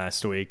strong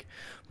last week.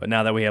 But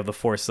now that we have the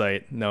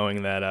foresight,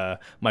 knowing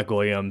that Mike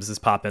Williams is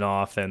popping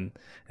off and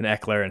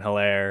Eckler and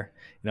Hilaire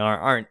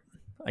aren't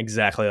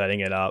exactly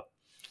letting it up,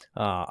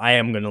 I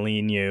am going to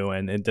lean you.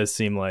 And it does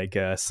seem like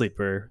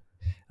Sleeper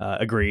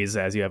agrees,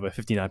 as you have a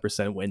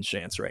 59% win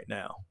chance right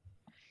now.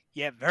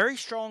 Yeah, very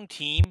strong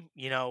team.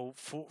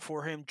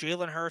 For him,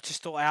 Jalen Hurts is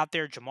still out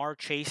there. Jamar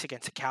Chase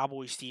against the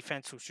Cowboys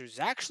defense, which was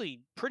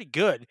actually pretty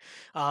good.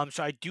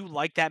 So I do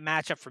like that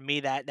matchup. For me,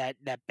 that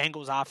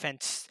Bengals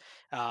offense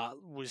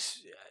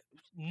was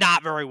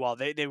not very well.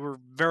 They were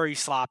very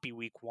sloppy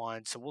week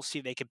 1, so we'll see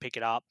if they can pick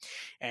it up.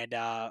 And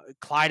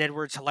Clyde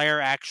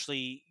Edwards-Helaire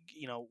actually,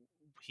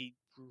 he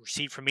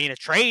received from me in a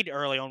trade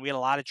early on. We had a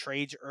lot of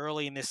trades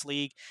early in this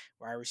league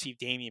where I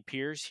received Dameon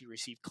Pierce. He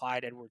received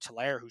Clyde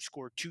Edwards-Helaire, who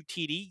scored 2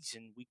 TDs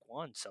in week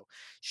 1. So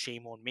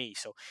shame on me.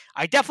 So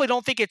I definitely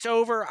don't think it's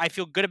over. I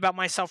feel good about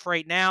myself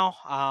right now.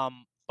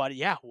 But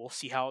yeah, we'll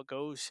see how it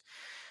goes.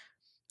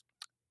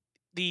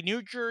 The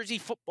New Jersey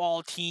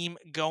football team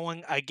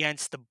going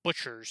against the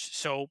Butchers.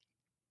 So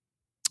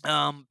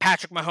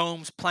Patrick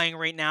Mahomes playing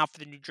right now for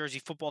the New Jersey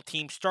football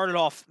team started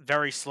off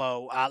very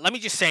slow. Let me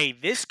just say,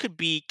 this could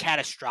be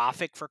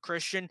catastrophic for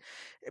Christian.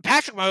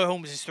 Patrick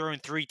Mahomes has thrown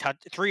three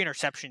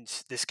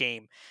interceptions this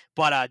game,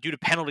 but due to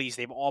penalties,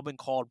 they've all been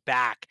called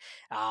back.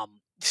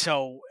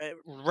 So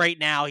right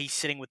now he's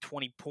sitting with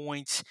 20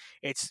 points.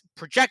 It's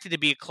projected to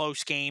be a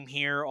close game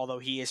here, although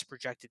he is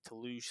projected to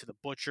lose to the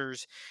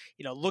Butchers.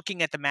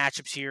 Looking at the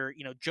matchups here,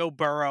 Joe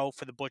Burrow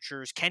for the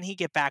Butchers, can he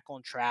get back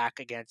on track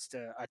against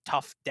a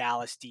tough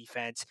Dallas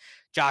defense?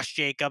 Josh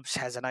Jacobs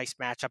has a nice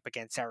matchup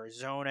against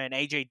Arizona, and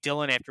A.J.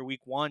 Dillon after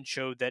week 1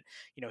 showed that,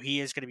 he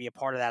is going to be a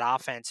part of that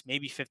offense,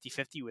 maybe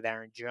 50-50 with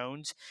Aaron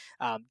Jones.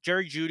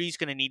 Jerry Jeudy's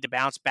going to need to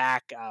bounce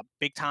back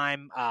big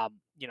time.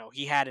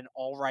 He had an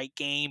all right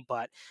game,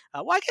 but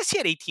I guess he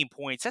had 18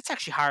 points. That's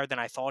actually higher than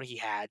I thought he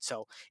had.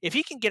 So if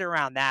he can get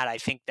around that, I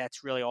think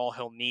that's really all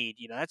he'll need.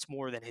 That's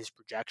more than his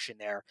projection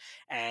there.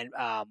 And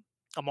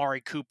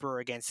Amari Cooper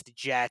against the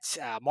Jets.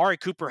 Amari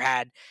Cooper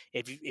had,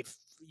 if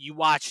you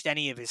watched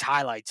any of his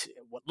highlights,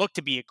 what looked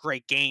to be a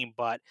great game,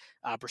 but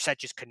Brissett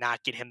just could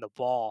not get him the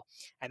ball.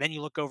 And then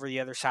you look over the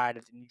other side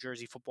of the New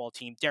Jersey football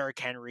team. Derrick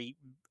Henry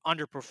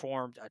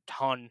underperformed a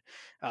ton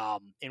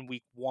in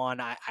week 1.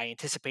 I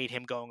anticipate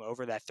him going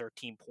over that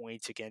 13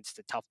 points against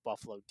the tough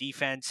Buffalo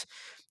defense.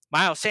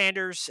 Miles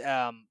Sanders,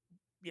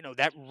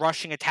 that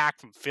rushing attack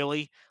from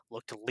Philly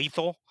looked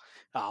lethal.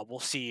 We'll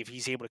see if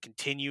he's able to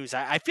continue.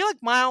 I feel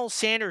like Miles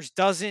Sanders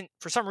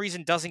for some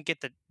reason doesn't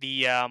get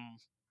the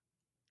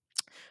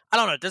I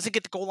don't know, doesn't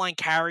get the goal line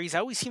carries. I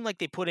always seem like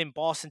they put in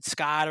Boston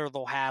Scott, or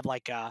they'll have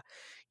like a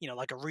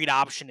read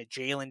option to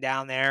Jalen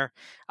down there.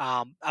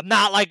 I'm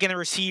not liking the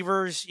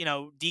receivers.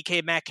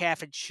 DK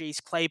Metcalf and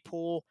Chase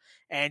Claypool,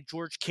 and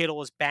George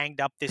Kittle is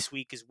banged up this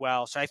week as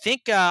well. So I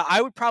think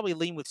I would probably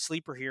lean with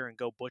sleeper here and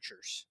go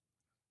Butchers.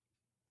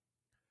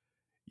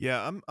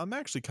 Yeah, I'm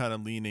actually kind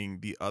of leaning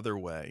the other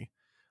way.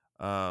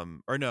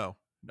 Or no,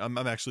 I'm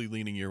actually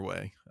leaning your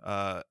way.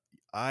 I'm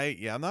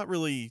not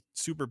really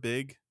super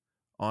big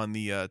on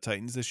the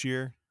Titans this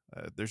year.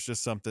 There's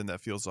just something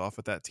that feels off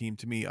with that team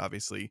to me.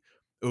 Obviously,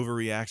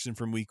 overreaction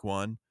from week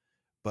 1,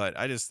 but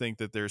I just think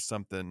that there's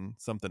something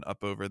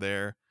up over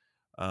there.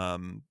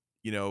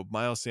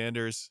 Miles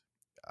Sanders,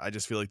 I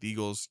just feel like the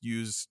Eagles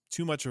use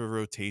too much of a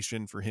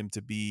rotation for him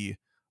to be,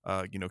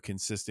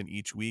 consistent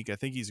each week. I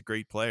think he's a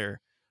great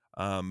player,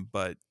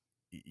 but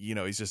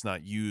he's just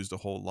not used a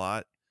whole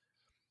lot.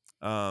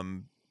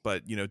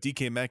 But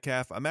DK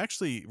Metcalf, I'm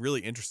actually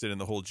really interested in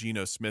the whole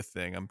Geno Smith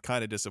thing. I'm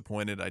kind of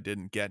disappointed I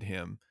didn't get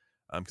him,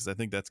 because I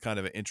think that's kind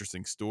of an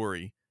interesting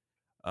story,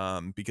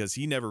 because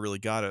he never really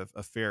got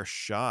a fair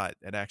shot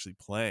at actually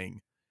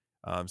playing.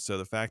 So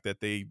the fact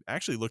that they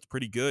actually looked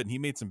pretty good, and he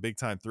made some big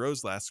time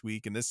throws last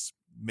week, and this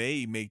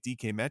may make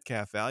DK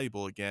Metcalf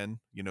valuable again.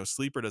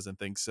 Sleeper doesn't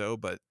think so,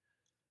 but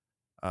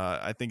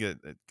I think it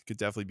could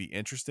definitely be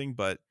interesting.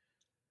 But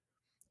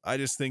I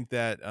just think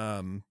that,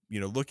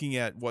 looking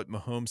at what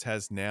Mahomes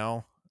has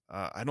now,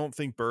 I don't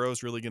think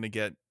Burrow's really going to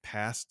get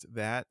past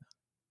that.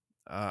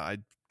 I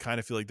kind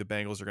of feel like the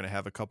Bengals are going to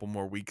have a couple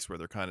more weeks where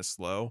they're kind of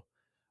slow.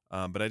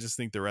 But I just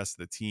think the rest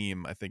of the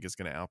team, I think, is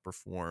going to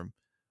outperform.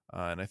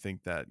 And I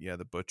think that,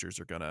 the Butchers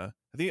are going to,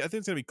 I think it's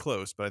going to be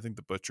close, but I think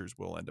the Butchers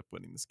will end up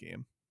winning this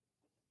game.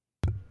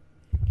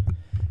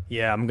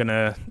 Yeah, I'm going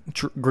to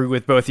agree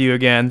with both of you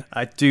again.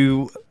 I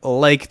do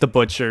like the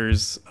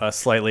Butchers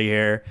slightly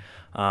here.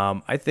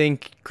 I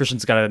think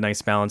Christian's got a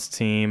nice balanced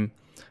team.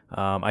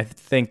 I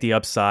think the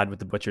upside with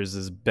the Butchers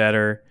is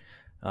better.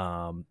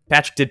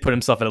 Patrick did put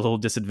himself at a little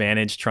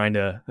disadvantage trying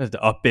to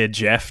upbid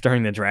Jeff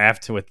during the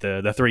draft with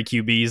the 3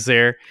 QBs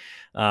there.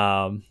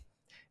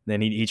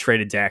 Then he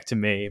traded Dak to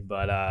me,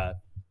 but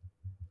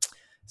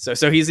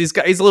so he's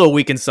a little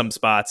weak in some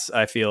spots,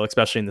 I feel,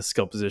 especially in the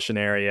skill position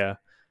area.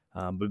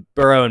 But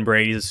Burrow and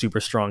Brady is a super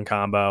strong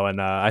combo, and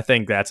I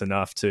think that's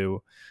enough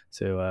to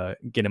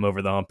get him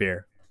over the hump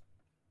here.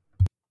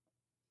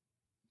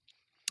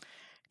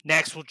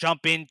 Next, we'll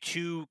jump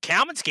into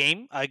Calman's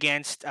game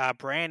against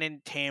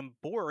Brandon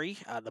Tambori.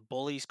 The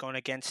Bullies going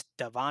against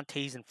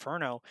Davante's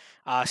Inferno.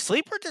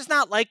 Sleeper does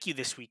not like you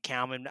this week,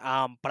 Calman.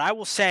 But I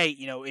will say,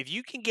 if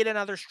you can get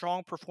another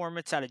strong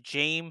performance out of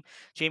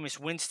Jameis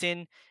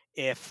Winston,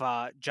 if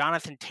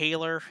Jonathan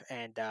Taylor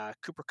and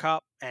Cooper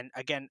Kupp, and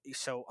again,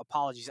 so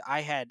apologies,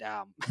 I had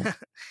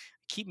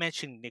keep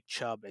mentioning Nick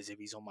Chubb as if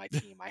he's on my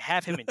team. I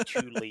have him in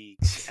 2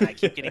 leagues, and I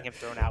keep getting him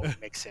thrown out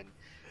with Mixon.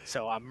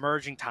 So I'm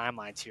merging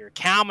timelines here.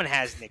 Calman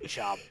has Nick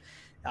Chubb.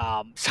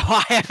 So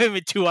I have him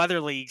in 2 other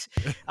leagues.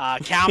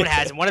 Calvin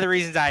has, and one of the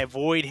reasons I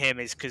avoid him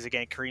is because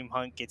again, Kareem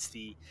Hunt gets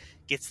the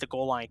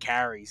goal line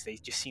carries. They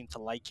just seem to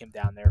like him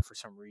down there for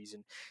some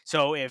reason.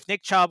 So if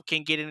Nick Chubb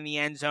can get in the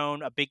end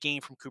zone, a big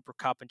game from Cooper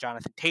Kupp and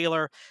Jonathan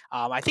Taylor,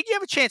 I think you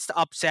have a chance to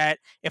upset.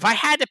 If I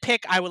had to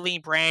pick, I would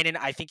lean Brandon.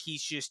 I think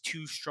he's just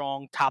too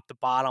strong, top to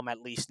bottom,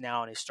 at least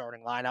now in his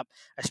starting lineup,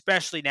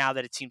 especially now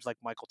that it seems like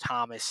Michael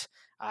Thomas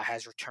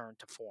has returned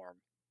to form.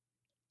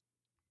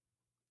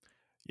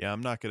 Yeah,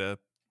 I'm not gonna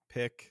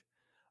pick,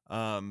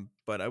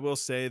 but I will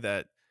say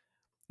that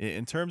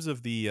in terms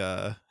of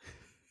the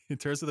in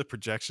terms of the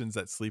projections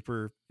that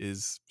Sleeper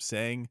is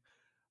saying,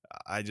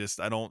 I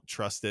don't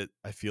trust it.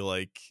 I feel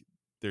like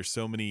there's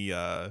so many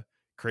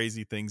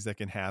crazy things that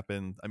can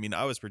happen. I mean,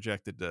 I was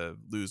projected to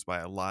lose by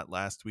a lot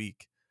last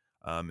week,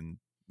 and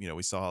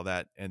we saw how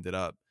that ended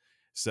up.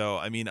 So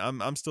I mean,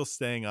 I'm still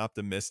staying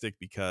optimistic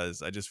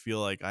because I just feel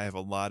like I have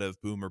a lot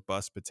of boom or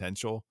bust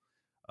potential.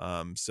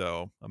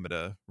 So I'm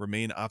gonna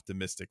remain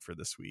optimistic for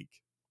this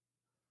week.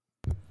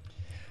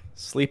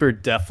 Sleeper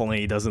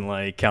definitely doesn't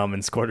like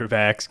Kalman's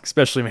quarterbacks,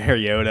 especially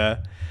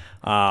Mariota.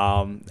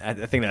 I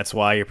think that's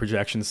why your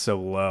projection's so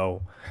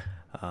low.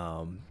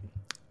 Um,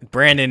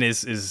 Brandon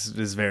is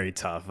very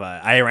tough.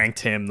 I ranked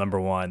him number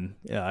one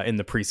in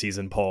the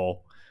preseason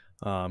poll.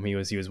 He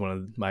was one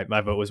of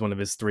my vote was one of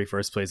his 3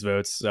 first place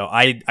votes. So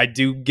I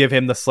do give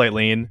him the slight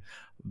lean,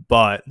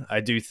 but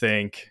I do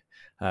think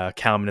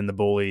Kalman and the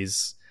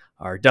Bullies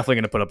are definitely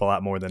going to put up a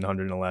lot more than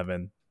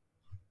 111,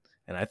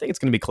 and I think it's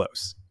going to be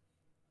close.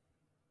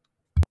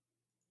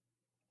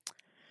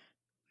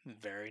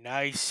 Very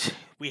nice.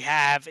 We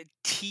have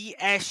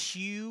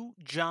TSU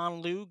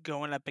John Lou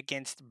going up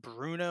against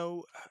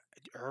Bruno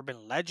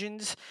Urban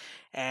Legends,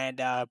 and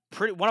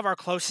one of our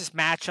closest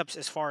matchups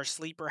as far as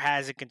Sleeper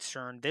has a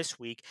concern this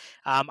week.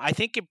 I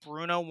think if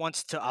Bruno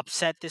wants to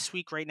upset this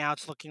week, right now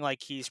it's looking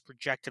like he's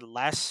projected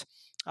less.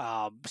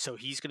 So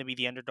he's going to be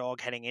the underdog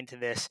heading into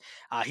this.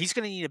 He's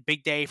going to need a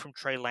big day from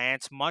Trey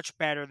Lance, much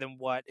better than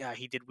what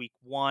he did week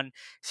 1.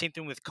 Same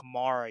thing with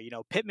Kamara.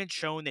 Pittman's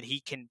shown that he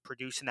can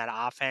produce in that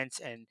offense,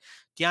 and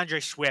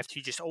DeAndre Swift,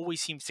 who just always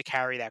seems to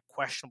carry that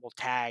questionable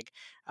tag,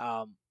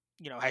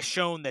 has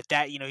shown that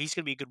he's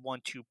going to be a good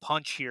 1-2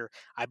 punch here.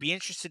 I'd be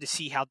interested to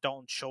see how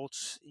Dalton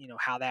Schultz,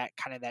 how that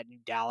kind of that new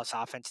Dallas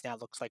offense now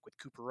looks like with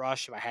Cooper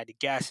Rush. If I had to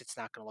guess, it's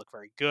not going to look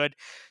very good.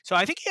 So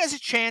I think he has a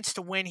chance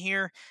to win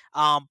here.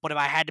 But if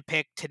I had to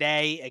pick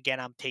today, again,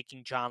 I'm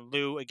taking John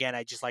Lou. Again,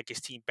 I just like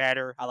his team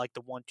better. I like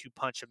the 1-2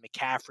 punch of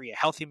McCaffrey, a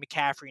healthy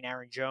McCaffrey and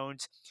Aaron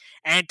Jones,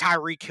 and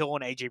Tyreek Hill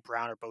and AJ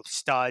Brown are both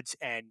studs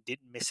and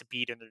didn't miss a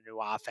beat in their new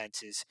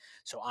offenses.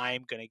 So I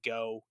am going to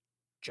go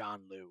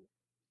John Lou.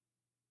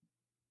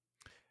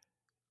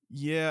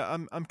 Yeah,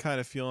 I'm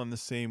kind of feeling the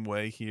same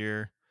way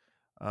here.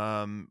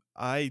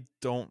 I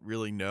don't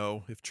really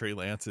know if Trey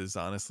Lance is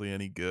honestly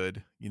any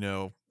good.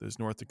 Those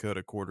North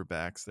Dakota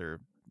quarterbacks, they're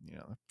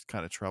it's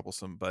kind of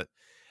troublesome. But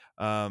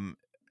and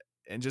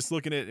just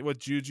looking at what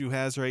Juju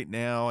has right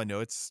now, I know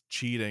it's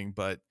cheating,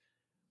 but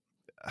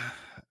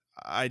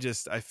I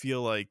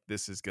feel like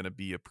this is going to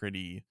be a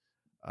pretty.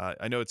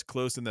 I know it's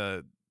close in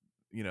the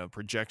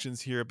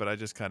projections here, but I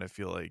just kind of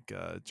feel like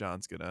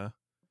John's gonna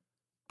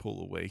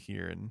pull away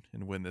here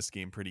and win this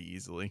game pretty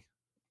easily.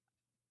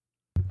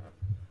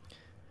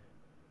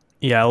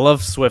 Yeah, I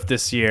love Swift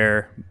this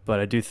year, but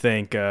I do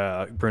think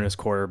Bruno's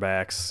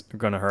quarterbacks are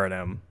going to hurt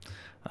him.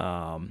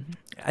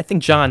 I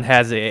think John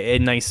has a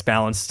nice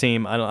balanced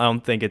team. I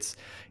don't think it's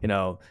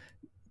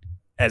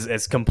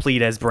as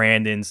complete as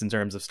Brandon's in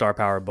terms of star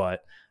power,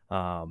 but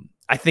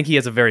I think he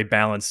has a very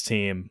balanced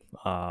team.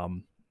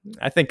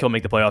 I think he'll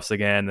make the playoffs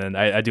again, and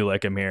I do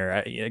like him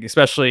here,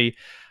 especially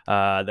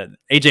that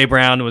AJ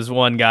Brown was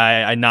one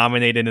guy I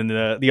nominated in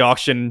the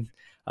auction,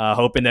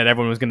 hoping that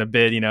everyone was going to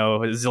bid $1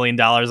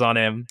 zillion on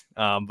him,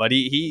 but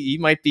he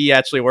might be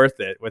actually worth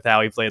it with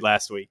how he played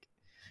last week,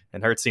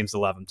 and Hurts seems to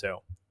love him too.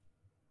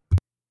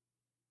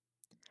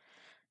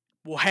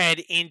 We'll head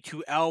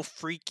into El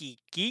Freaky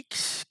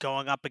Geeks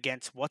going up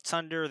against What's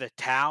Under the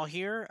Towel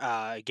here.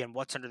 Again,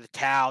 What's Under the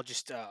Towel,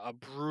 just a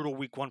brutal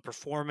week 1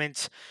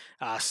 performance.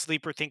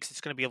 Sleeper thinks it's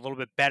going to be a little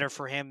bit better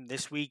for him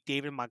this week.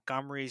 David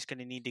Montgomery is going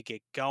to need to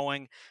get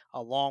going,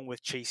 along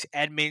with Chase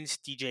Edmonds,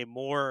 DJ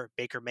Moore,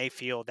 Baker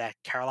Mayfield. That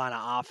Carolina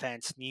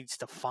offense needs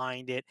to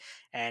find it.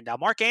 And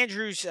Mark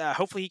Andrews,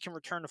 hopefully he can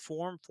return to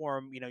form for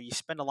him. You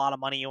spend a lot of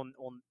money on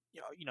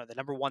the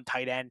number 1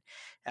 tight end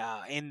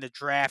in the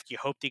draft. You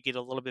hope to get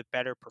a little bit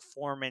better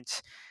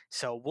performance.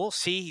 So we'll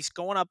see. He's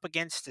going up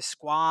against a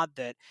squad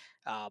that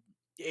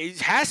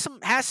has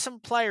some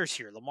players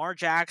here. Lamar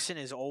Jackson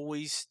is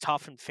always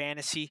tough in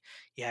fantasy.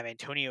 You have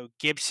Antonio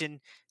Gibson,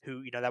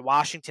 who that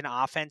Washington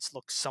offense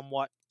looks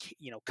somewhat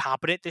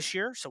competent this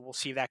year. So we'll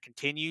see if that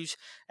continues.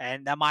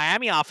 And that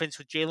Miami offense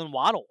with Jalen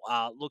Waddle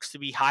looks to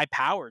be high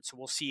powered. So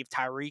we'll see if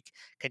Tyreek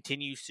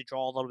continues to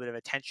draw a little bit of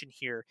attention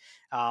here.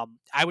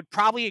 I would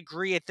probably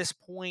agree at this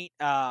point.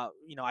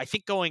 I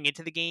think going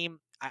into the game,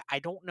 I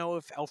don't know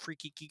if El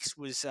Freaky Geeks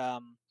was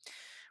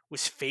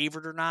was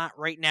favored or not.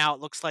 Right now,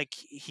 it looks like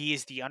he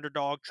is the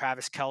underdog.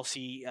 Travis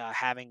Kelce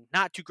having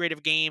not too great of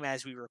a game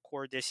as we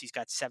record this. He's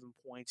got 7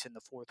 points in the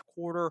fourth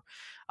quarter.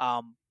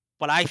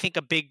 But I think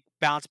a big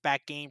bounce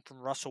back game from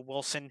Russell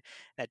Wilson,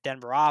 that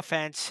Denver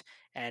offense.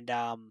 And,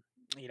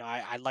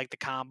 I like the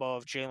combo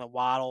of Jalen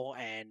Waddle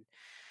and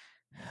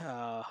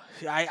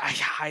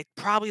I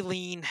probably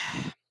lean.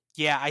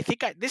 Yeah, I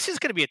think this is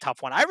going to be a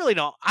tough one. I really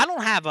don't. I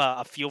don't have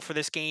a feel for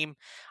this game.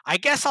 I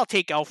guess I'll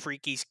take El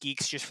Freaky's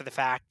Geeks just for the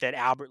fact that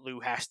Albert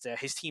Lou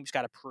his team's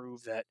got to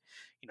prove that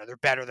they're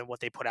better than what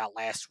they put out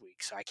last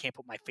week. So I can't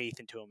put my faith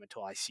into them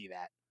until I see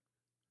that.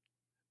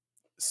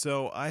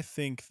 So I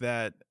think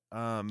that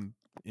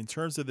in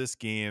terms of this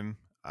game,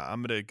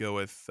 I'm going to go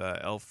with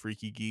El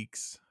Freaky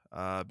Geeks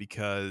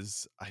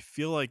because I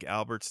feel like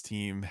Albert's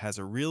team has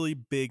a really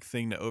big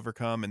thing to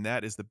overcome, and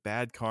that is the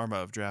bad karma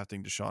of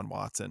drafting Deshaun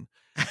Watson.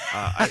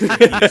 I think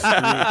he's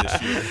screwed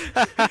this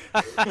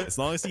year. As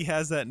long as he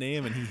has that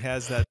name and he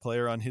has that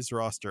player on his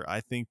roster,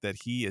 I think that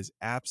he is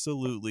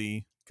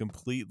absolutely,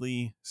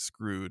 completely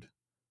screwed,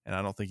 and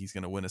I don't think he's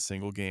going to win a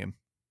single game.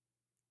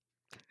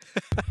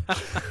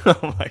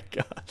 Oh my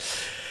god.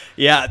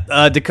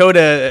 Yeah,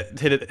 Dakota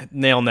hit it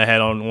nail on the head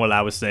on what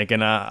I was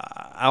thinking.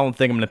 I don't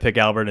think I'm going to pick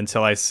Albert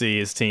until I see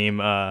his team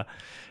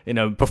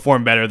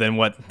perform better than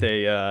what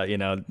they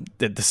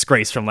the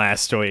disgrace from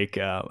last week.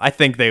 I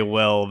think they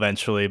will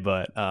eventually,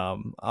 but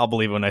I'll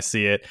believe when I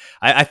see it.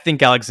 I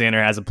think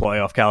Alexander has a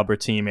playoff caliber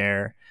team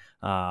here.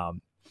 I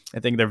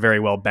think they're very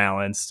well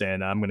balanced,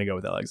 and I'm going to go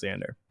with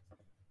Alexander.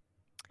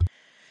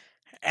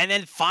 And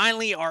then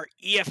finally, our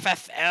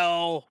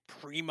EFFL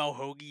Primo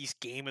Hoagies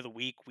game of the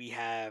week. We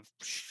have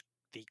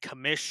the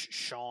commish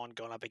Sean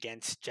going up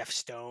against Jeff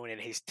Stone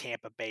and his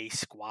Tampa Bay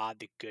squad,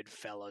 the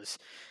Goodfellas.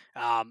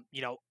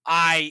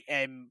 I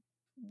am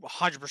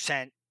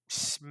 100%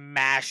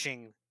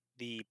 smashing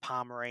the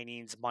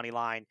Pomeranians money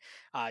line.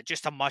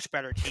 Just a much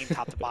better team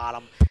top to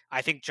bottom.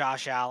 I think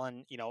Josh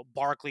Allen,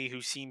 Barkley,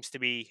 who seems to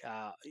be,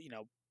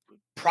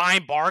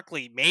 prime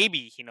Barkley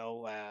maybe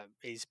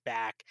is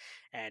back,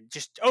 and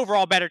just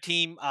overall better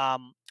team.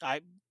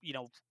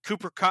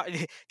 Cooper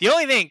the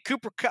only thing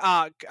Cooper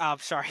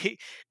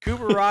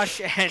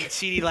Rush and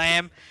CeeDee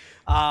Lamb,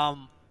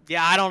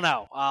 I don't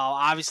know.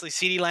 Obviously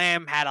CeeDee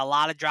Lamb had a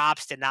lot of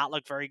drops, did not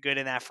look very good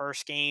in that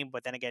first game,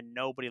 but then again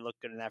nobody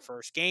looked good in that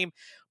first game.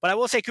 But I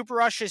will say Cooper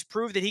Rush has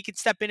proved that he can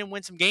step in and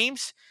win some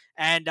games,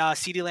 and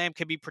CeeDee Lamb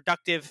can be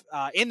productive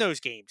in those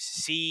games.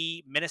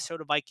 See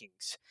Minnesota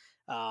Vikings.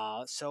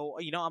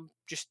 I'm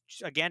just,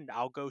 again,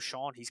 I'll go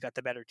Sean. He's got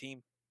the better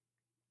team.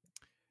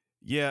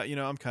 Yeah,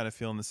 I'm kind of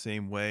feeling the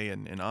same way.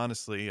 And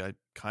honestly, I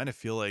kind of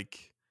feel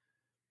like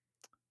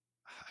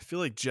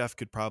Jeff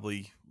could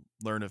probably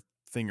learn a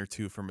thing or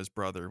two from his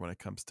brother when it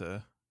comes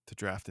to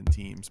drafting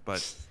teams.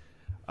 But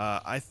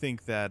I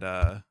think that,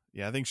 I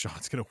think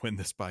Sean's going to win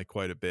this by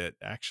quite a bit,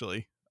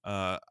 actually.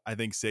 I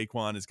think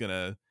Saquon is going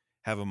to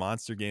have a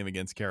monster game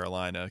against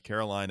Carolina.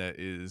 Carolina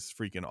is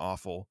freaking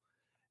awful.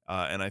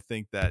 And I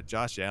think that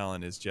Josh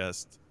Allen is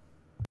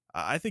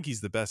I think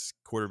he's the best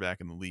quarterback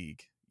in the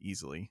league,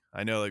 easily.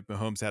 I know like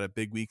Mahomes had a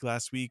big week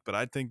last week, but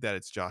I think that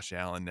it's Josh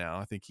Allen now.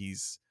 I think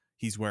he's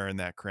wearing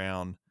that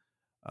crown.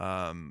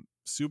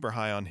 Super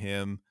high on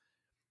him.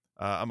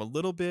 I'm a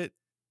little bit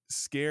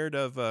scared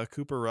of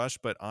Cooper Rush,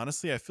 but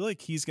honestly, I feel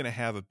like he's going to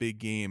have a big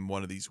game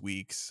one of these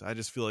weeks. I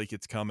just feel like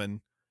it's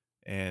coming,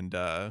 and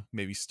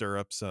maybe stir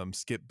up some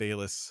Skip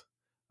Bayless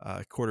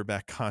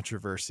quarterback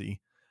controversy.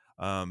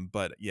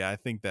 But yeah, I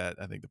think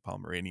the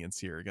Pomeranians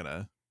here are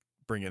gonna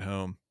bring it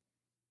home.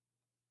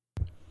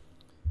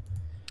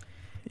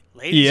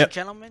 Ladies and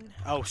gentlemen.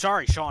 Oh,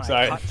 sorry, Sean.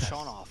 Sorry. I cut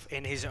Sean off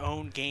in his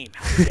own game.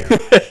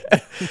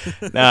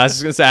 No, I was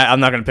just gonna say I'm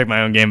not gonna pick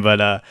my own game,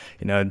 but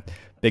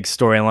big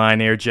storyline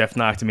here. Jeff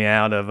knocked me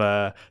out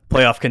of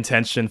playoff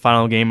contention,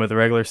 final game of the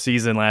regular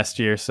season last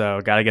year,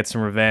 so got to get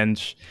some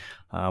revenge.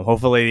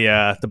 Hopefully,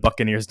 the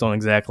Buccaneers don't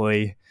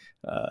exactly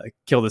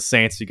kill the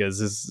Saints, because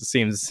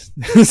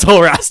this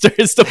whole roster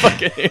is the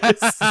Buccaneers.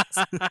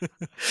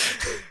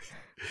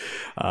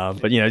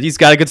 But he's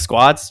got a good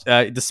squad,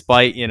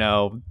 despite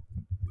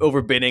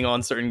overbidding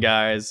on certain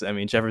guys. I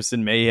mean,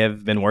 Jefferson may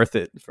have been worth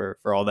it for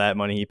all that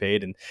money he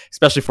paid, and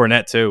especially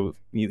Fournette too.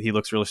 He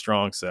looks really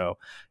strong. So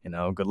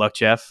good luck,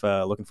 Jeff.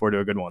 Looking forward to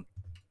a good one.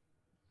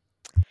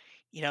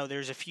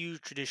 There's a few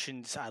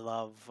traditions I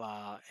love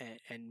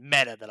and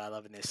meta that I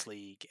love in this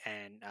league,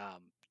 and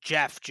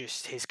Jeff,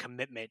 just his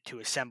commitment to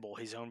assemble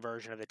his own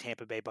version of the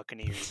Tampa Bay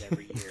Buccaneers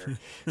every year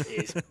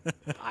is,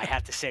 I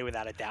have to say,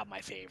 without a doubt,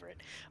 my favorite.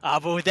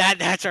 But with that,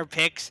 that's our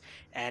picks,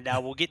 and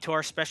we'll get to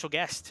our special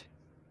guest.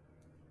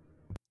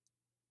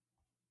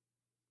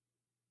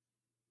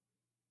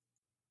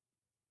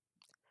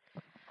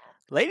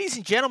 Ladies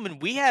and gentlemen,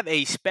 we have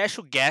a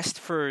special guest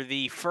for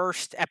the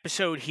first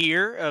episode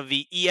here of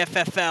the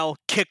EFFL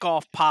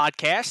Kickoff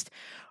Podcast,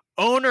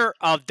 owner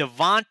of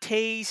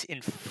Devontae's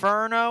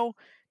Inferno,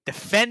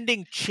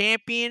 defending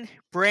champion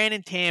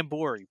Brandon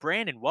Tambori.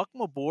 Brandon, welcome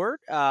aboard.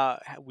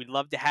 We'd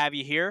love to have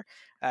you here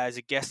as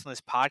a guest on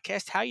this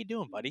podcast. How you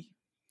doing, buddy?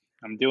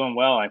 I'm doing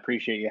well. I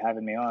appreciate you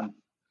having me on.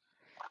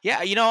 Yeah,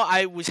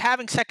 I was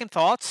having second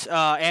thoughts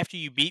after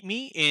you beat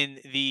me in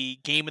the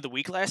game of the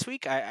week last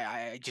week.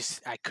 I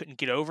couldn't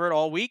get over it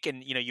all week,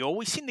 and you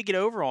always seem to get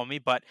over on me.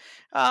 But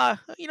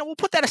we'll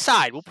put that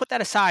aside. We'll put that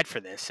aside for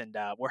this, and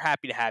we're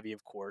happy to have you,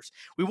 of course.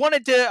 We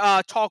wanted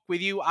to talk with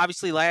you.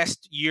 Obviously,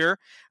 last year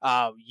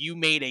you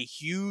made a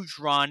huge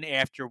run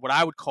after what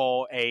I would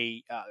call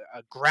a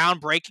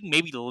groundbreaking,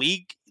 maybe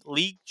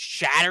league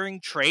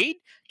shattering trade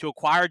to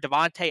acquire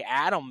Devonte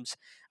Adams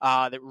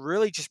that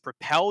really just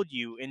propelled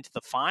you into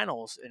the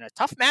finals in a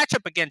tough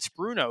matchup against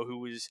Bruno, who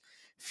was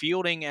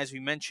fielding, as we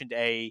mentioned,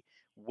 a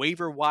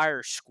waiver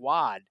wire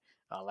squad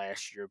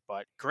last year.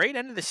 But great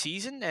end of the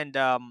season, and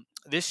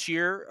this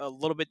year a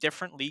little bit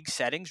different league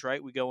settings,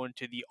 right? We go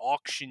into the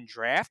auction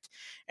draft,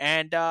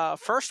 and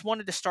first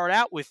wanted to start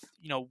out with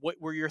what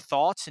were your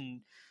thoughts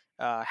and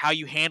how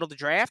you handled the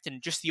draft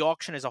and just the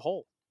auction as a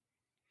whole.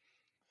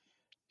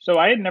 So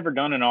I had never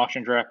done an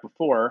auction draft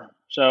before.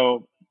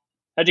 So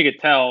as you could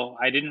tell,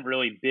 I didn't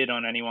really bid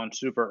on anyone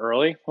super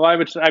early. Well,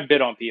 I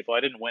bid on people. I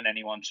didn't win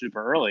anyone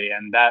super early,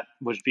 and that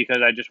was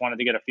because I just wanted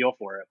to get a feel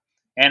for it.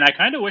 And I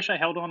kind of wish I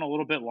held on a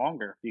little bit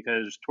longer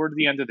because toward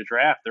the end of the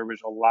draft, there was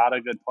a lot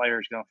of good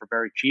players going for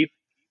very cheap.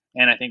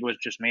 And I think it was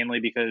just mainly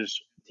because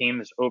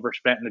teams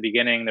overspent in the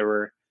beginning. There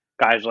were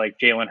guys like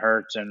Jalen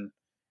Hurts and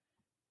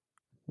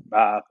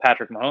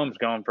Patrick Mahomes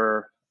going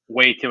for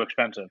way too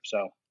expensive.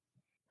 So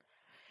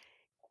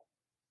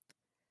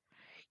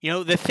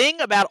The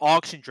thing about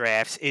auction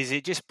drafts is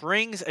it just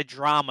brings a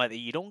drama that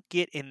you don't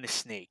get in the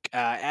snake.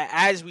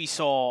 As we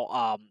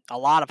saw, a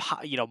lot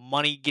of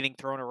money getting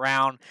thrown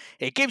around.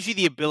 It gives you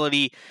the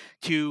ability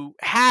to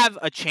have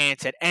a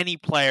chance at any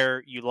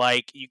player you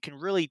like. You can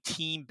really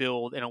team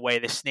build in a way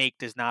the snake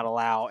does not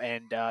allow,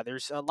 and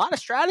there's a lot of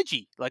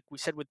strategy, like we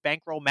said with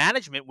bankroll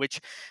management, which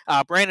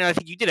Brandon, I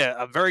think you did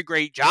a very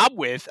great job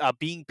with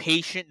being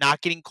patient,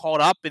 not getting caught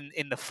up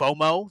in the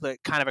FOMO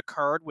that kind of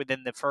occurred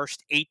within the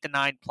first 8 to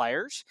 9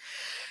 players.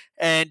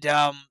 And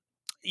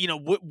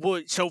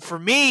so for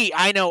me,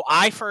 I know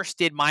I first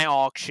did my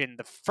auction,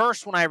 the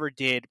first one I ever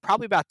did,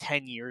 probably about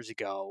 10 years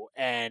ago,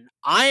 and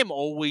I am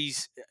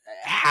always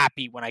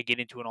happy when I get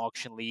into an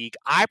auction league.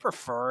 I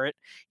prefer it.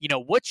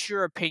 What's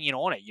your opinion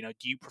on it?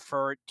 Do you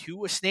prefer it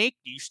to a snake?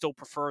 Do you still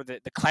prefer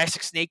the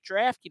classic snake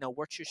draft?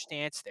 What's your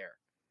stance there?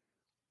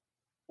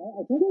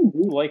 I think I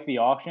do like the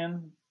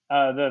auction.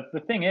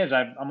 The thing is,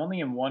 I'm only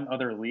in one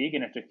other league,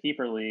 and it's a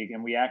keeper league,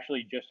 and we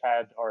actually just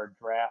had our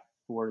draft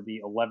for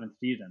the 11th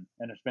season,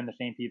 and it's been the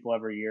same people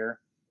every year.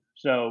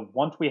 So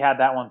once we had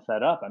that one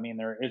set up, I mean,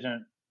 there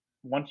isn't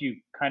once you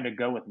kind of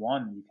go with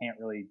one, you can't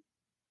really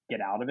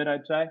get out of it,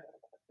 I'd say.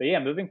 But yeah,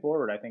 moving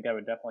forward, I think I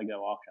would definitely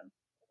go auction.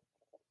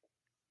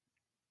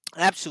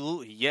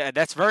 Absolutely. Yeah,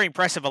 that's very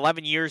impressive.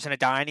 11 years in a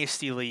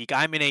dynasty league.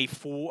 I'm in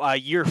a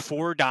year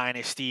 4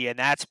 dynasty, and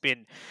that's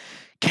been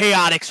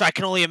chaotic. So I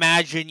can only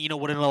imagine,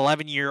 what an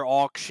 11-year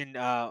auction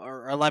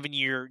or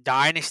 11-year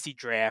dynasty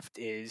draft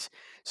is.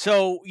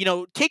 So,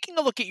 taking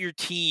a look at your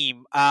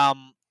team,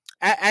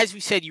 as we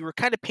said, you were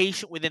kind of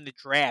patient within the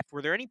draft.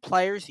 Were there any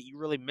players that you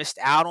really missed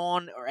out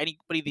on, or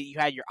anybody that you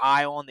had your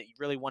eye on that you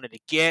really wanted to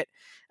get?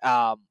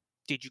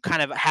 Did you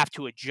kind of have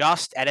to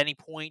adjust at any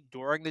point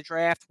during the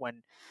draft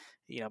when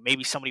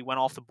maybe somebody went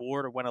off the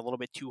board or went a little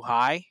bit too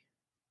high?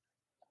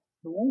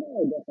 The one that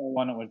I definitely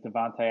wanted was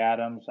Devonte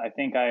Adams. I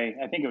think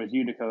it was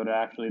you, Dakota,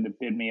 actually, that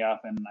bid me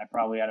up, and I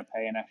probably had to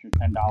pay an extra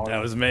 $10.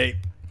 That was me.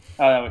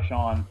 Oh, that was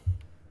Sean.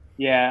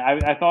 Yeah,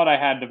 I thought I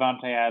had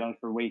Devonte Adams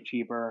for way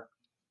cheaper.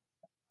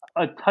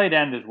 A tight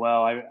end as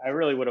well. I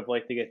really would have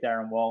liked to get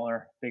Darren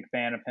Waller. Big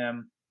fan of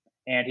him,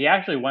 and he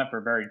actually went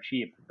for very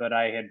cheap. But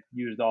I had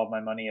used all of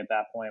my money at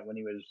that point when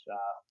he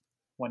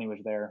was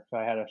there, so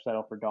I had to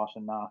settle for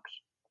Dawson Knox.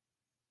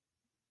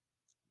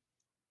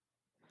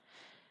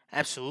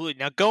 Absolutely.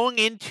 Now going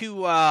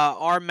into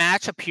our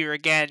matchup here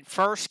again,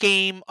 first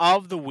game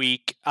of the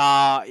week.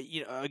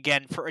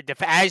 Again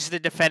as the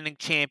defending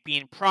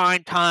champion,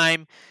 prime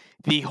time.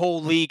 The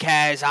whole league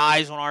has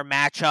eyes on our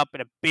matchup in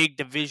a big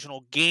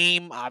divisional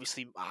game.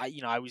 Obviously,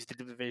 I was the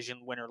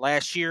division winner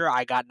last year.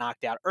 I got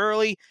knocked out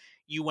early.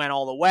 You went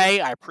all the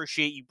way. I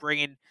appreciate you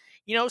bringing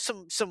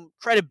some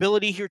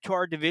credibility here to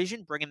our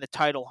division, bringing the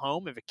title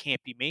home. If it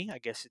can't be me, I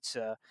guess it's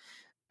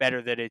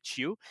better that it's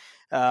you.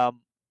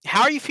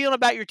 How are you feeling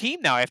about your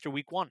team now after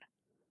week 1?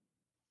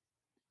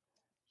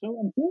 So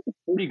I'm feeling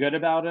pretty good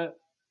about it.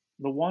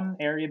 The one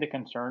area that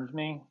concerns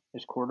me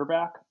is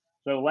quarterback.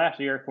 So last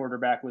year,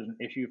 quarterback was an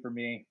issue for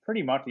me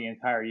pretty much the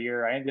entire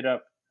year. I ended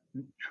up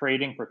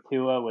trading for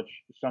Tua, which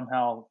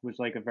somehow was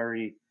like a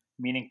very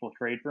meaningful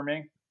trade for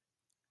me.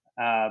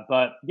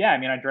 But yeah, I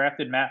mean, I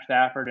drafted Matt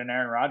Stafford and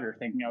Aaron Rodgers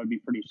thinking I would be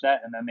pretty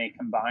set, and then they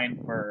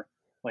combined for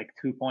like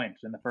 2 points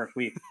in the first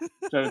week.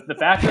 So the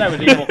fact that I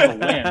was able to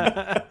win,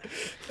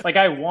 like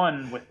I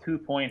won with 2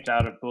 points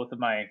out of both of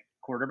my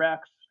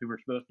quarterbacks who were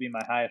supposed to be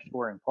my highest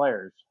scoring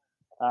players.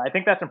 I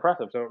think that's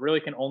impressive. So it really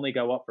can only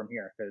go up from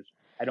here because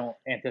I don't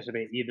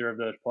anticipate either of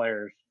those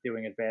players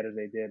doing as bad as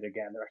they did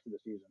again the rest of the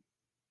season.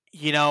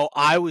 You know,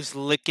 I was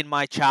licking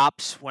my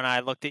chops when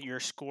I looked at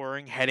your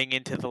scoring heading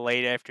into the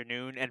late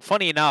afternoon. And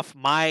funny enough,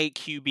 my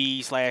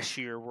QBs last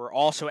year were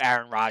also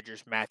Aaron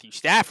Rodgers, Matthew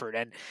Stafford.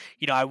 And,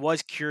 I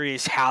was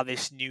curious how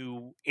this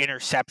new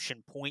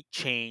interception point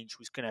change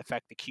was going to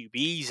affect the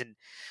QBs. And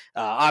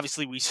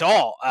obviously, we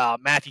saw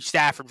Matthew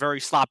Stafford,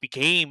 very sloppy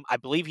game. I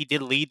believe he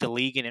did lead the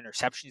league in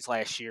interceptions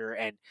last year.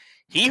 And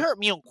he hurt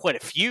me on quite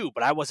a few,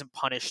 but I wasn't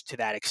punished to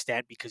that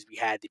extent because we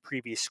had the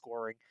previous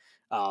scoring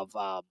of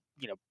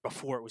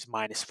before it was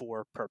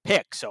 -4 per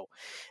pick. So,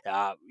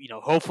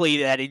 hopefully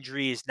that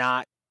injury is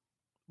not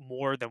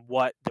more than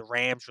what the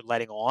Rams are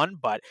letting on,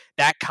 but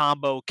that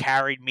combo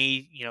carried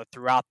me,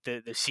 throughout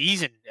the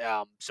season.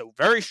 So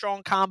very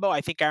strong combo.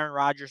 I think Aaron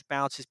Rodgers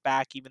bounces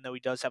back, even though he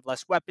does have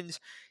less weapons.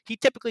 He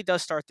typically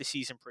does start the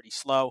season pretty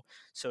slow.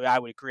 So I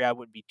would agree. I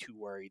wouldn't be too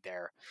worried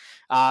there.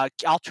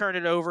 I'll turn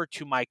it over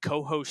to my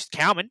co-host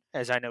Calman,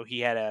 as I know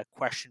he had a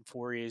question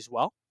for you as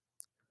well.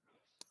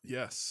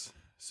 Yes.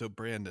 So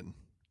Brandon,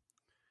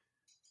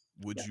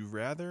 would you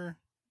rather,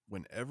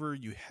 whenever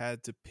you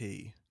had to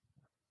pee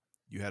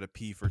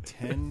for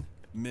 10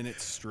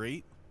 minutes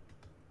straight,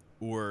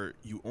 or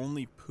you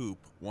only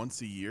poop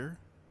once a year,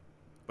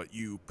 but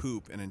you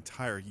poop an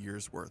entire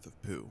year's worth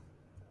of poo?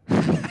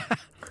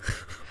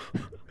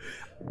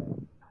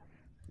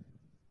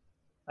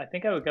 I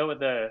think I would go with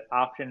the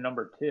option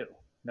number 2.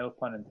 No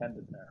pun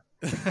intended there.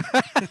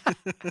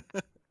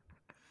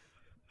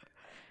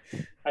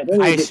 I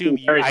assume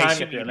very time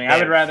consuming. I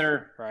would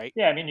rather, right?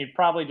 Yeah, I mean, you'd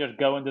probably just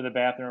go into the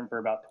bathroom for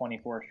about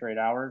 24 straight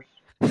hours,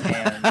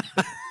 and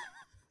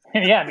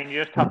yeah, I mean,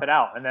 you just tough it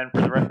out, and then for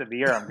the rest of the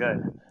year, I'm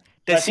good.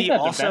 Does he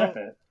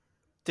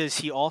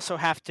also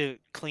have to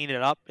clean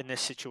it up in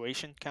this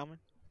situation, Calvin?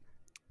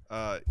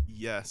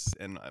 Yes,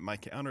 and my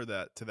counter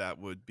to that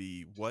would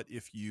be: what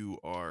if you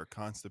are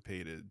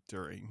constipated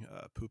during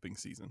pooping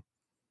season?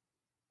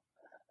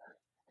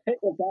 If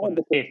that was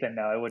the case, then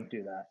no, I wouldn't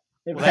do that.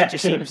 Well, that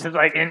just seems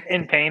like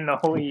in pain the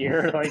whole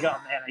year. Like, oh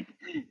man,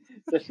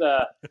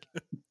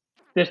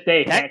 this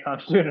day can't come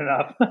soon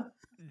enough.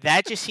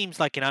 That just seems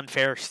like an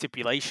unfair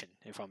stipulation,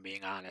 if I'm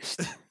being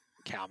honest,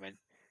 Calvin.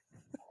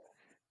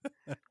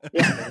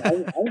 Yeah,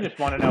 I just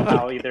want to know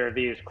how either of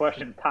these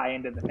questions tie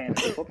into the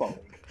fantasy football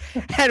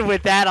league. And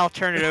with that, I'll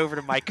turn it over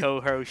to my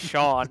co-host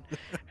Sean,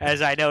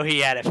 as I know he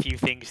had a few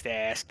things to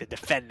ask the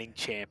defending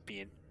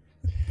champion.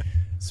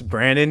 So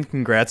Brandon,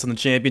 congrats on the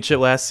championship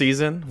last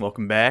season.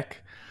 Welcome back.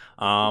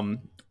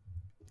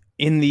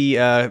 In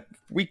the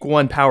Week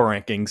 1 Power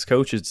Rankings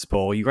Coaches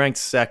Poll, you ranked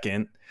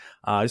second.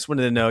 I just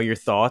wanted to know your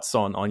thoughts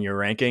on your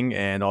ranking,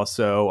 and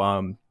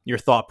also your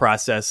thought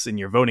process and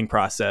your voting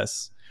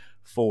process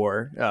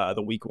for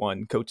the Week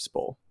 1 Coaches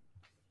Poll.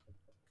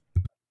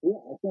 Yeah,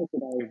 I think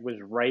that I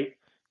was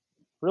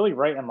really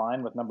right in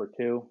line with number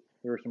 2.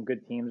 There were some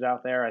good teams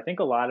out there. I think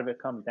a lot of it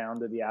comes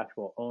down to the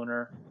actual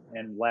owner,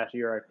 and last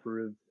year I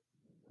proved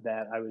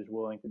that I was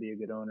willing to be a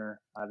good owner.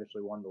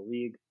 Obviously won the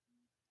league,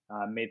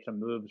 made some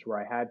moves where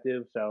I had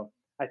to. So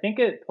I think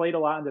it played a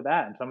lot into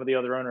that. And some of the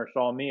other owners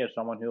saw me as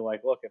someone who,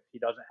 like, look, if he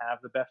doesn't have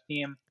the best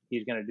team,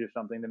 he's going to do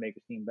something to make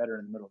his team better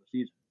in the middle of the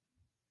season.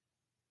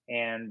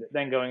 And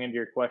then going into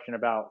your question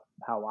about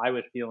how I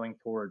was feeling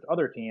towards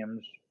other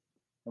teams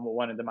and what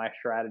went into my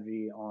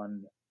strategy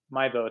on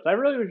my votes, I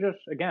really was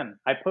just, again,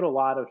 I put a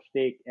lot of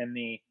stake in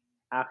the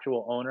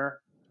actual owner.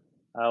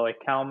 Like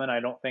Kalman, I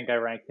don't think I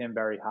ranked him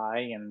very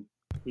high, and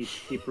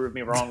he proved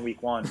me wrong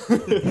week 1. So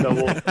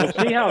we'll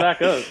see how that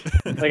goes.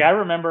 Like, I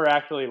remember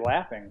actually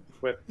laughing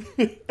with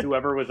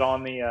whoever was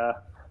on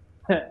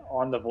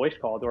the voice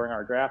call during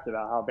our draft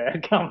about how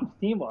bad Kalman's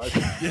team was.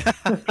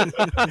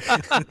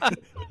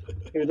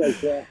 He was like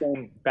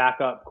drafting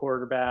backup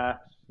quarterbacks.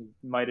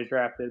 Might have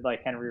drafted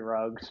like Henry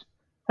Ruggs.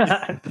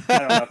 I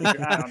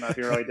don't know if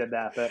he really did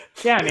that, but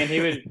yeah, I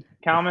mean,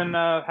 Kalman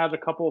has a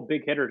couple of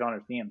big hitters on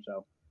his team,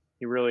 so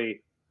he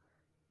really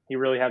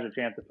has a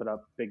chance to put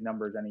up big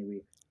numbers any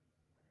week.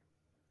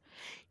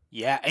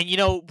 Yeah,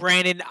 and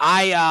Brandon,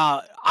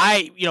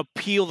 I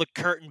peel the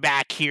curtain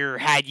back here.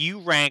 Had you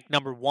ranked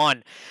number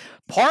 1,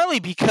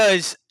 partly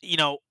because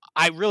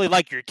I really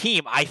like your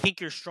team. I think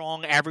you're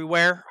strong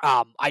everywhere.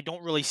 I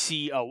don't really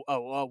see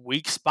a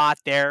weak spot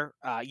there.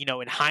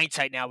 In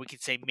hindsight now, we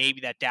could say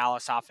maybe that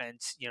Dallas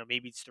offense,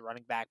 maybe it's the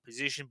running back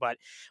position, but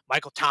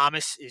Michael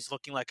Thomas is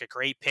looking like a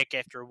great pick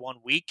after 1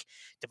 week.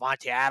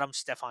 Devontae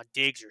Adams, Stephon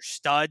Diggs are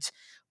studs.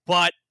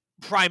 But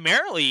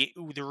primarily,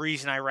 the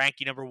reason I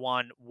ranked you number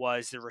 1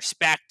 was the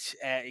respect,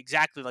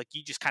 exactly like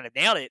you just kind of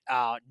nailed it,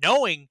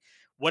 knowing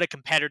what a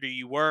competitor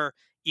you were.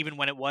 Even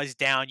when it was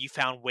down, you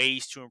found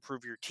ways to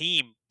improve your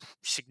team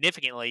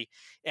significantly,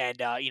 and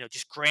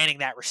just granting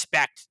that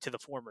respect to the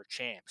former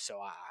champ. So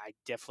I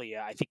definitely,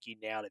 I think you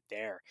nailed it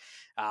there.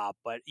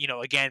 But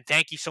again,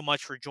 thank you so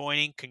much for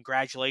joining.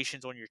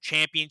 Congratulations on your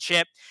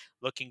championship.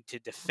 Looking to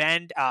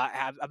defend.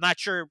 I'm not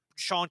sure,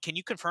 Sean. Can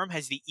you confirm,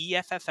 has the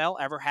EFFL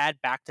ever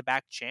had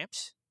back-to-back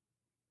champs?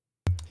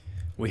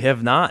 We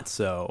have not.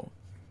 So,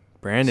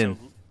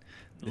 Brandon.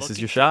 This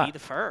is your shot to be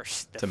the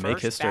first make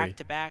history.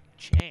 Back-to-back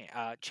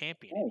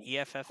champion in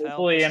EFFL.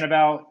 Hopefully in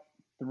about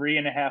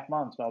 3.5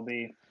 months, I'll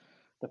be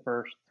the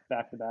first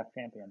back-to-back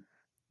champion.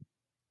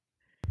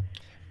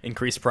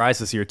 Increased prize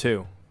this year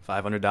too,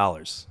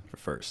 $500 for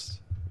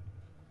first.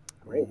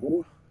 Great.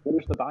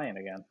 What is the buy-in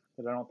again?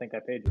 Because I don't think I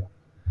paid you.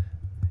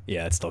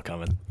 Yeah, it's still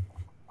coming.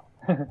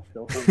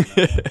 Still coming.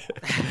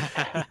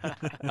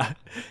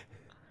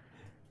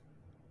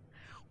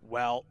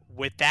 Well,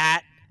 with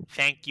that,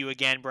 thank you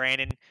again,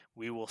 Brandon.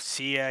 We will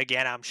see you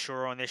again, I'm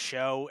sure, on this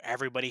show.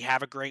 Everybody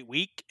have a great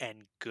week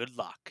and good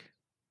luck.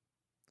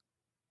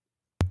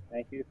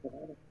 Thank you for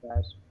having us,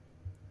 guys.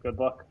 Good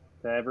luck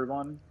to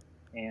everyone,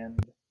 and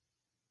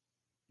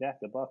yeah,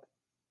 good luck.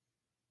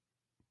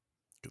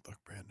 Good luck,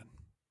 Brandon.